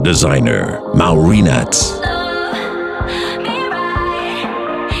 Sound designer, Maurinat.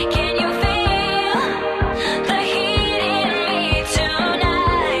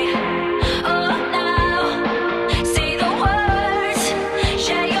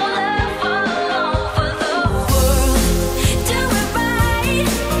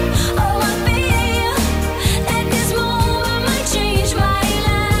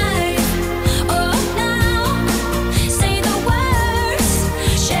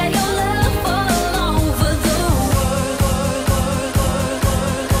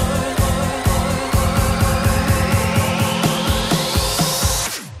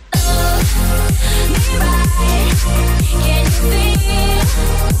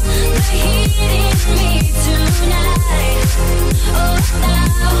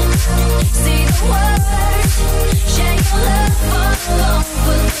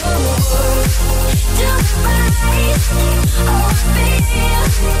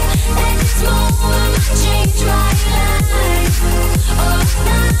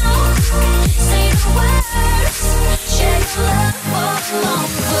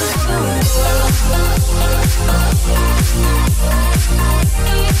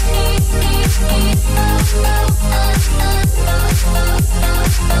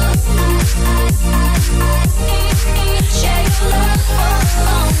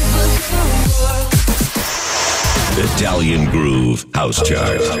 Italian Groove House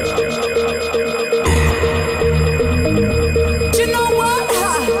Chart. You know what?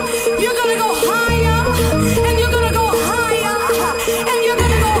 You're gonna go higher, and you're gonna go higher, and you're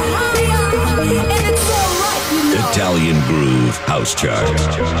gonna go higher, and it's alright, you know. Italian Groove House Chart. You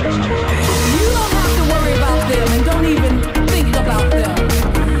don't have to worry about them, and don't even think about them.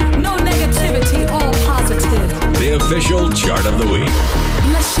 No negativity, all positive. The official chart of the week.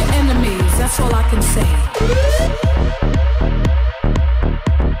 Bless your enemies, that's all I can say.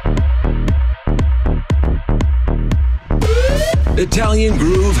 Italian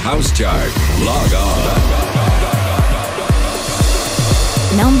Groove House Chart. Log on.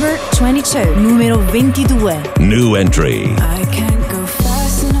 Number 22, numero 22. New entry. I can't go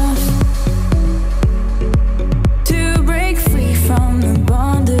fast enough to break free from the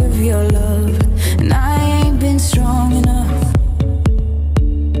bond of your love, and I ain't been strong enough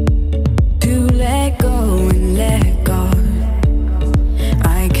to let go and let God.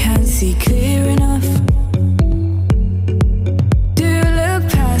 I can't see clear enough to look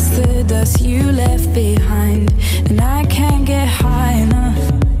past the dust you left behind, and I can't get high enough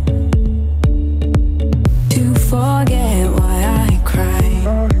to forget why I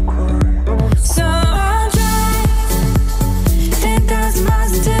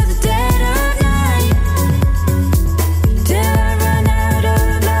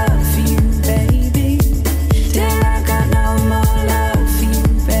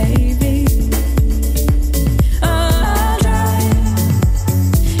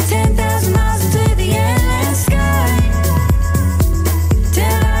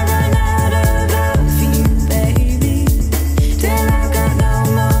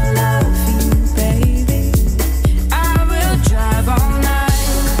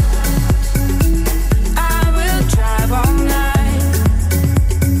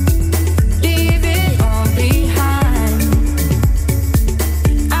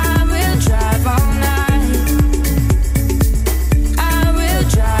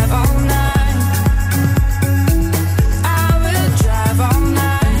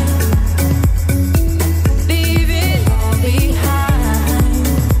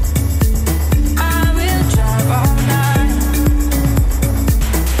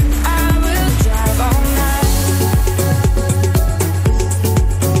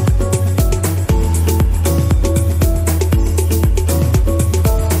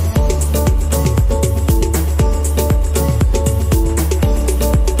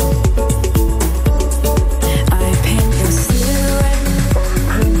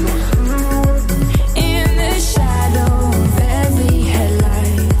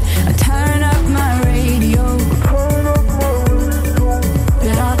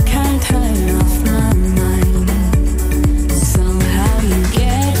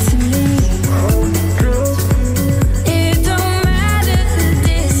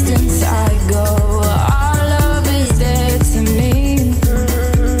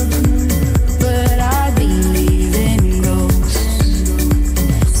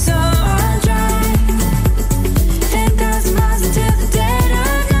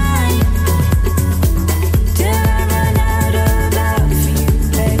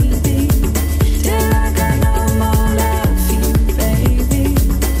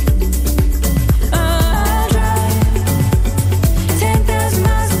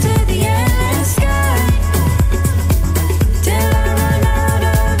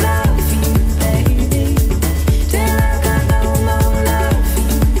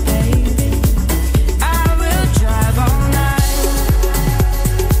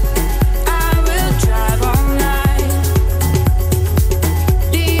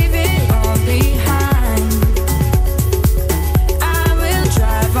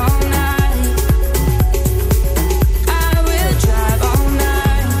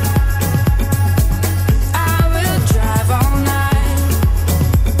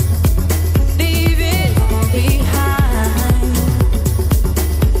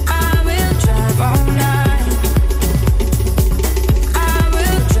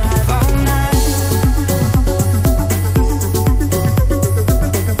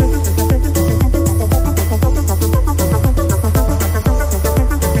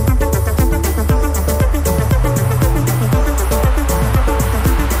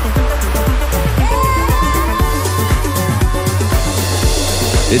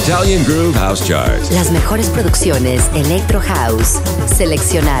Italian Groove House Chart. Las mejores producciones Electro House,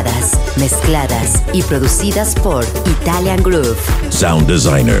 seleccionadas, mezcladas y producidas por Italian Groove. Sound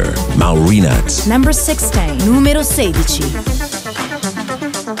designer, Maurinats. Number 16, numero 16.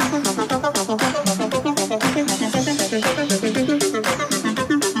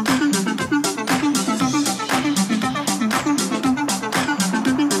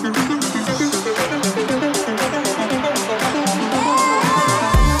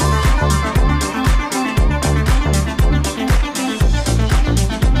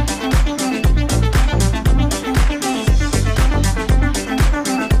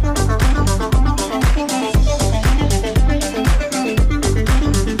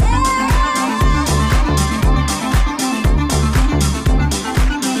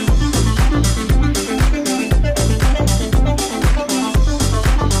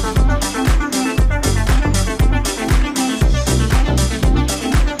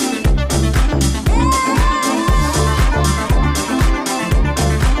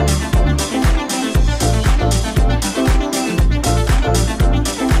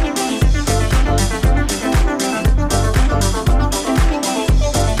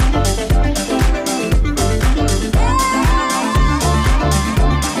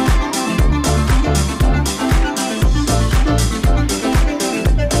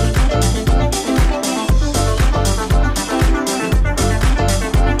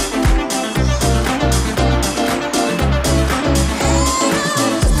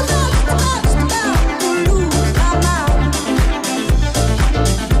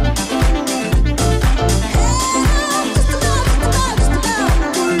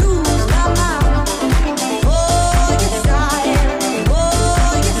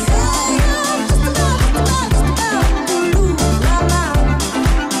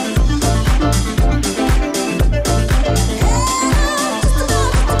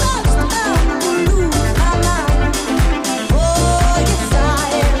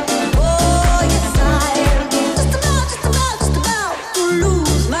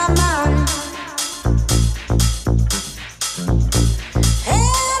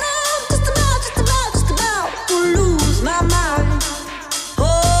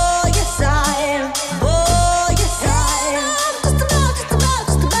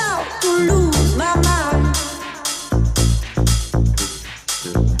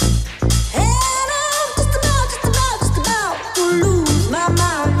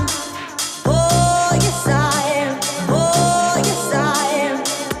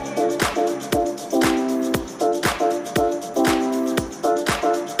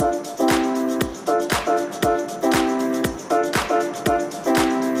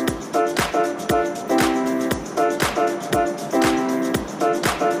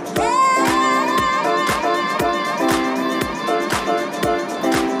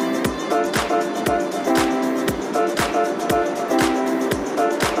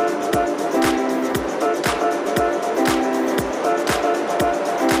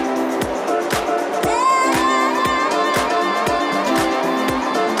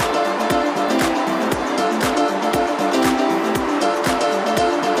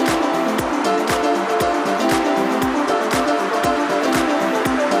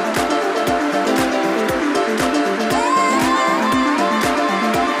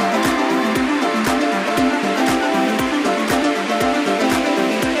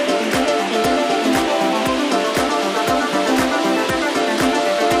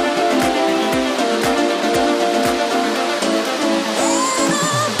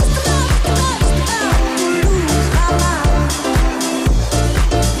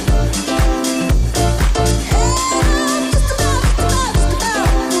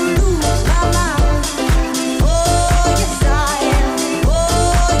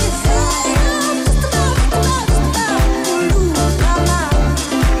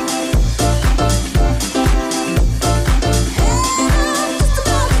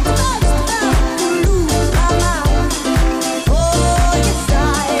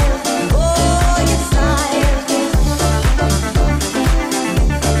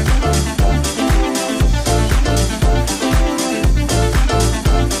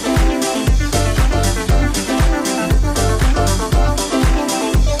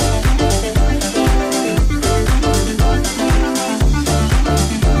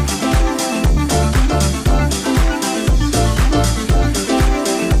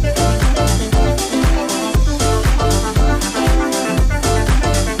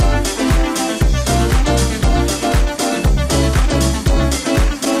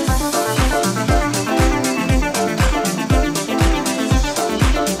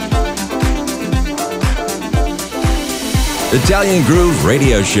 Italian Groove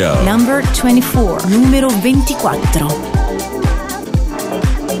Radio Show. Number 24, numero 24.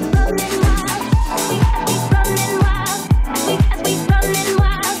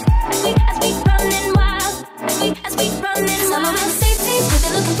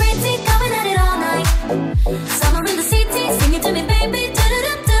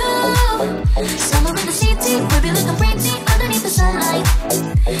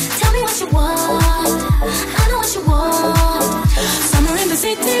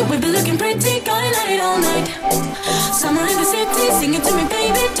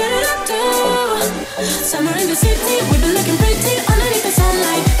 Summer in the city, we've been looking pretty underneath the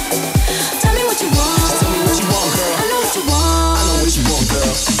sunlight. Tell me what you want. Tell me what you want, girl. I know what you want. I know what you want,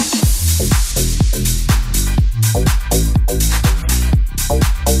 girl.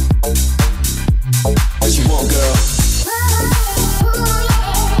 What you want, girl?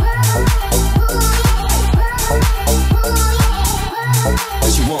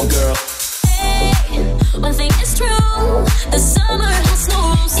 What you want, girl? Hey, one thing is true, the summer has no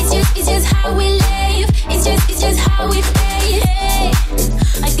rules. It's just how we live. It's just how we play. Hey,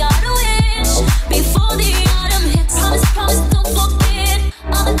 I got a wish before the autumn hits. Promise, don't forget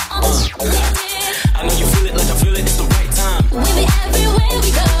all the I know you feel it like I feel it. It's the right time. We'll be everywhere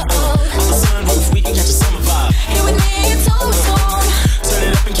we go. On the sunroof, we can catch a summer vibe. Here with me, it's always warm. Turn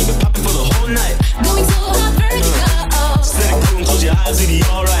it up and keep it popping for the whole night. Going so hot, vertigo. Just let it cool and close your eyes, it'll be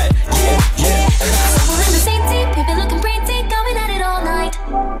alright. Yeah. Somewhere in the city, we've been looking pretty, going at it all night.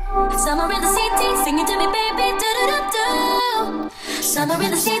 Somewhere in the city, singing to me, baby, do-do-do-do. Somewhere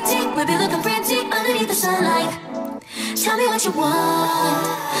in the city, we'll be looking pretty underneath the sunlight. Tell me what you want,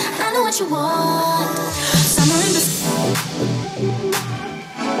 I know what you want. Somewhere in the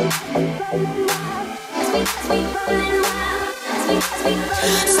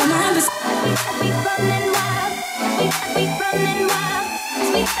somewhere in the somewhere in the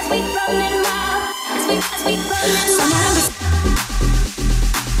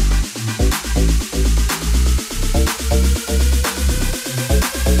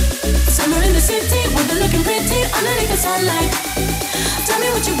Summer in the city, we've been looking pretty underneath the sunlight. Tell me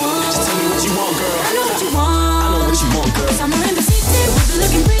what you want. Just tell me what you want, girl. I know what you want. I know what you want, girl. Summer in the city, we've been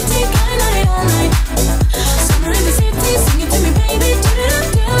looking pretty, going at it all night. Summer in the city, sing it to me, baby,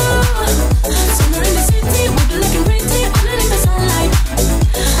 do-do-do-do. Summer in the city, we've been looking pretty underneath the sunlight.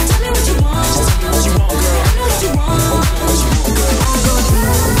 Tell me what you want. Just tell me what you want, girl. I know what you want. I know what you want, girl.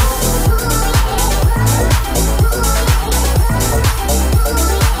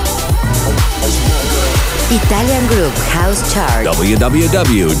 Italian Groove House Chart.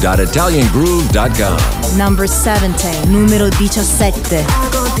 www.italiangroove.com. Number 17, numero 17. I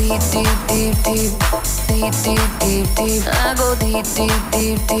go deep, deep, deep, deep, deep, deep, deep, deep. I go deep, deep,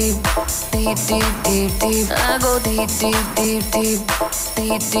 deep, deep, deep, deep, deep, deep. I go deep, deep, deep, deep,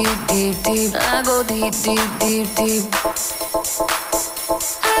 deep, deep, deep, deep. I go deep, deep, deep, deep.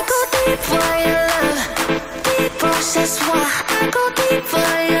 I go deep for your love, deep process why. I go deep for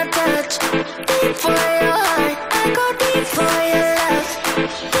your touch, deep for your heart. I go deep for your love,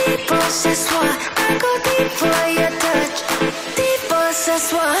 deep process why. I go deep for your touch, deep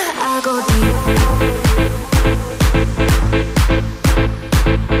process why. I go deep.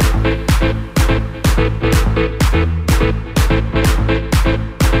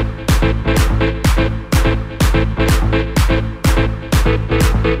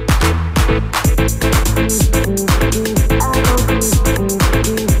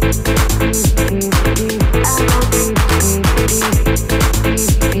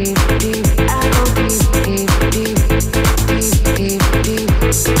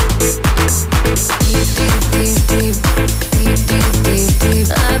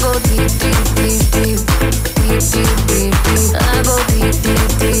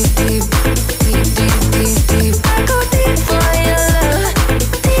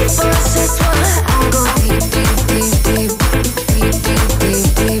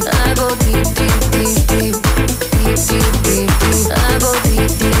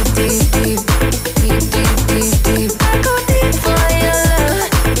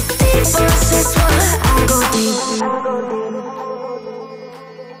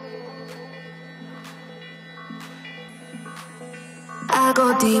 I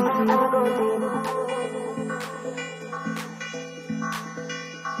go deep.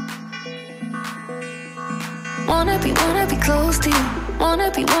 Wanna be close to you.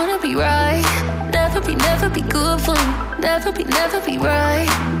 Wanna be right. Never be good for you. Never be right.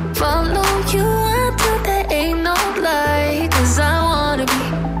 Follow you until there ain't no light. 'Cause I wanna be.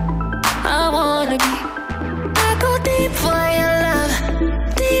 I go deep for your love.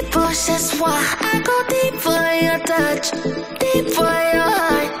 Deep, that's why I go deep for your touch.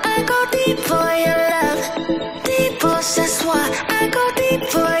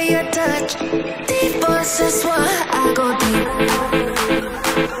 Deep voice, that's why I go deep.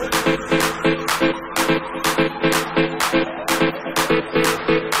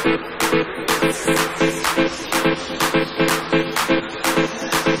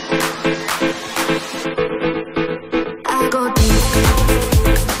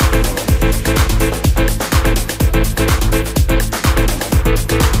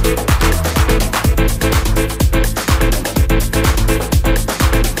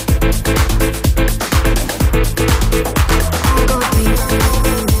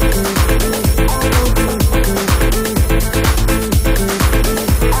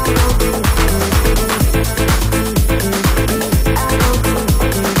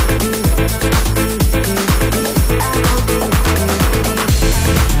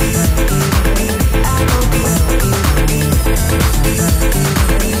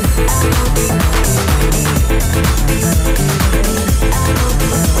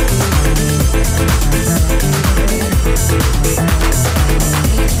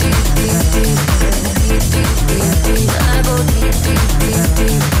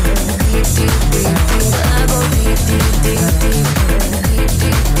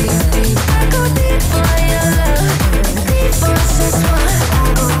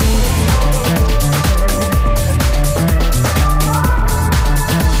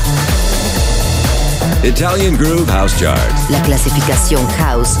 Italian Groove House Chart. La clasificación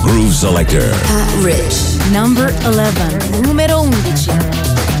House. Groove Selector. Pat Rich. Number 11, numero 11.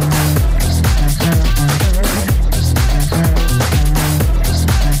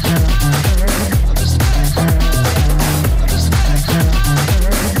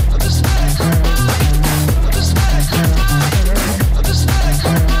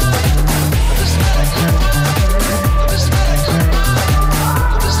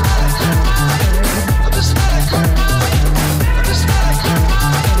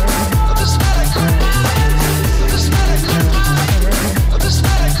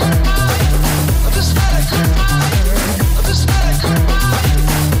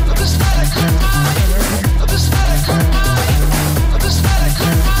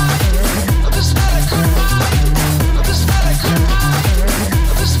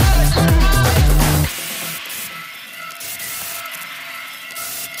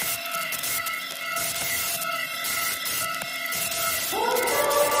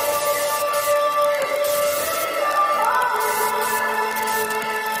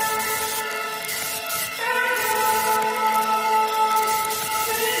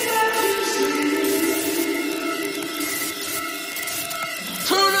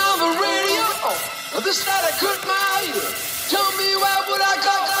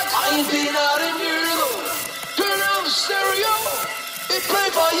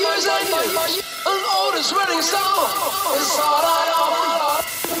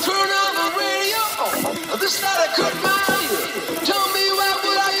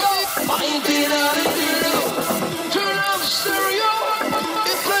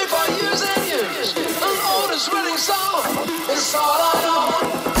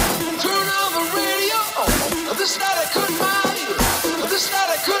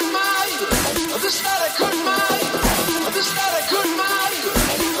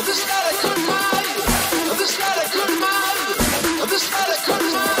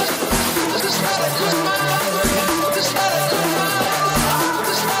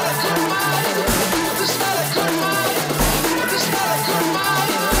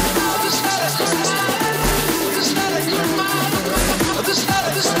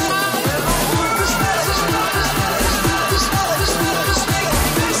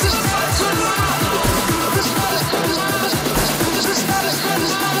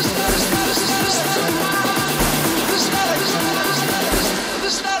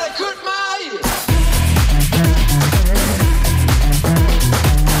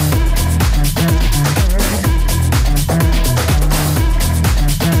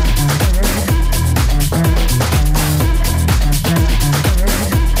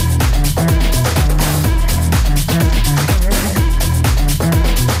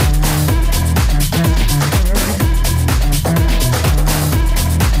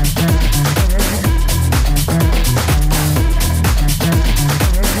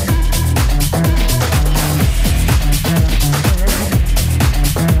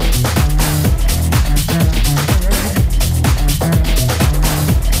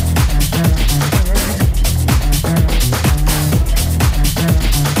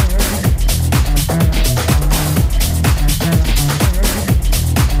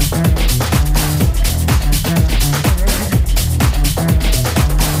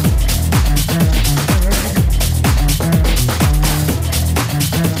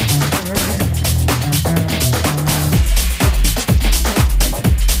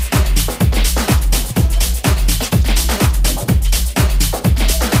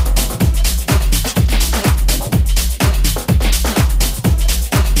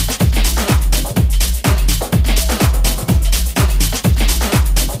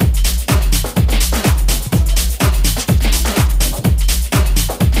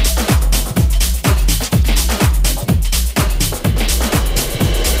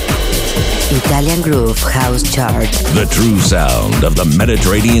 Italian Groove House Chart. The true sound of the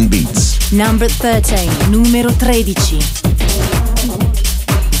Mediterranean beats. Number 13, numero 13.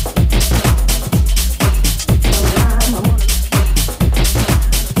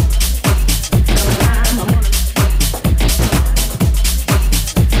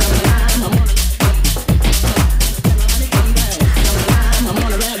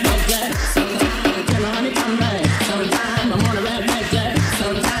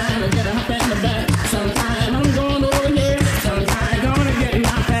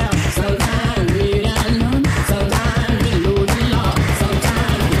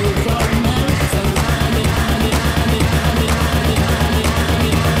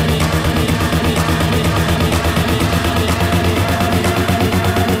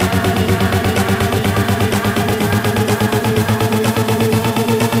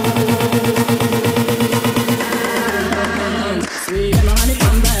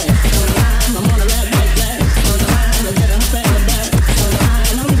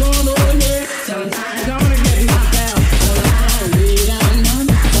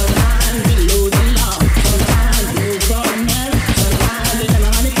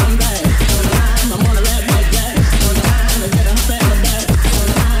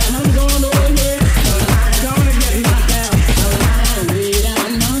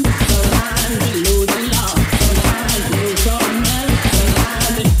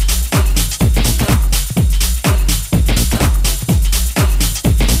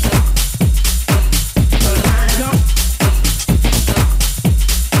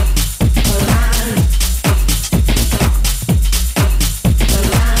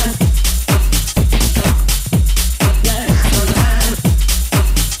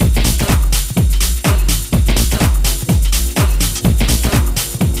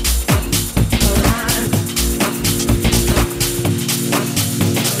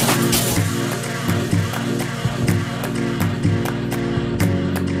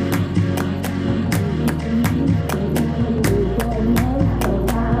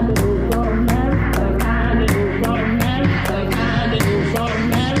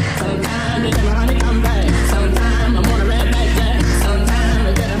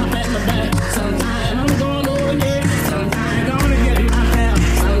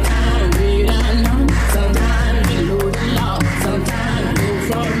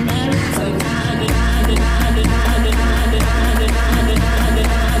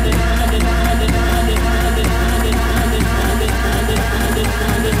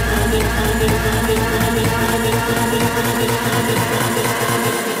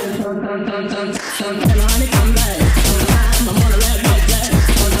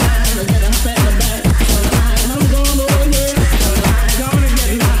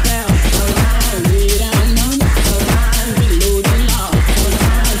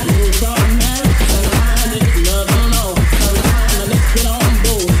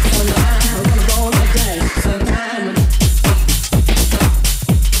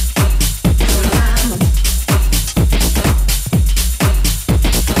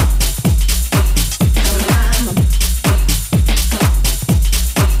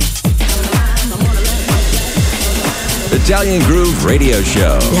 Italian Groove Radio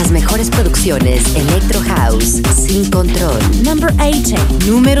Show. Las mejores producciones Electro House sin control. Number 18,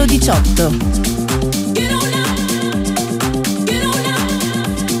 numero 18.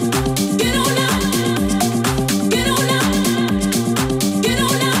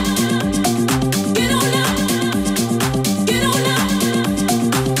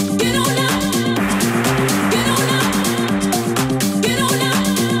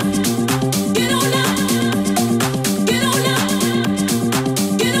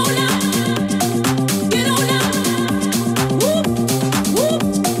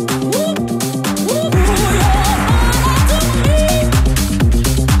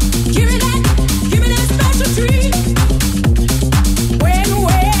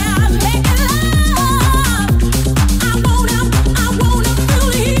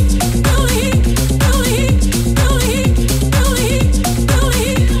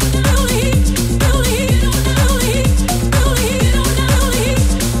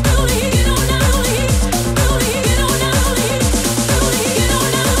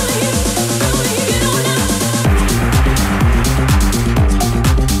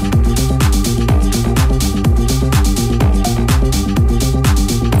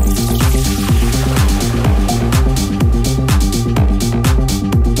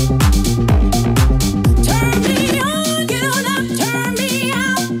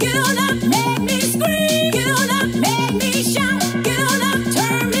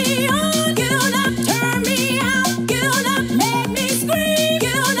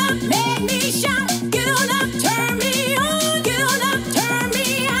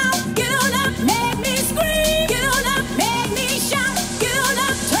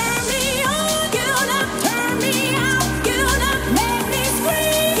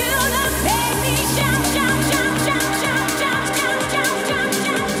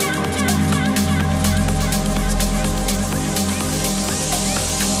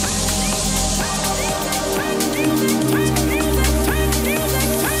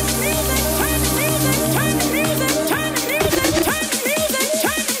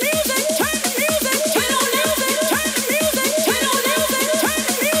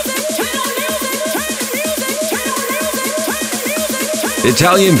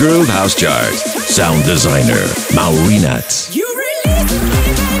 Italian Groove House Chart. Sound designer, Maurinat. You release me,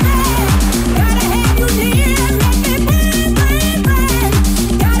 baby. Gotta have you near. Make me burn, burn, burn.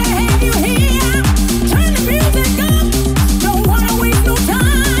 Gotta have you here. Turn the music up. Don't wanna waste no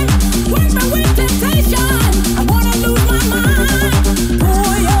time. Work me with temptation. I wanna lose my mind.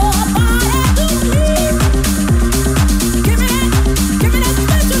 Pull your body to me. Give me that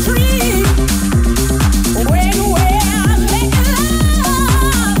special treat. When we're making love,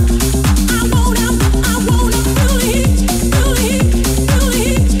 I wanna feel the heat, feel the heat, feel the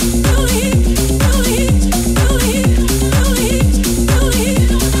heat, feel the heat, feel the heat, feel the heat, feel the heat,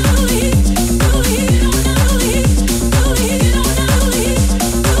 feel the heat, feel the heat, feel the heat, feel the heat,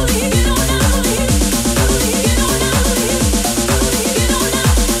 feel the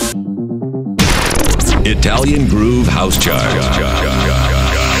heat, Italian Groove House Chart.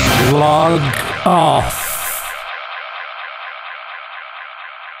 Log off.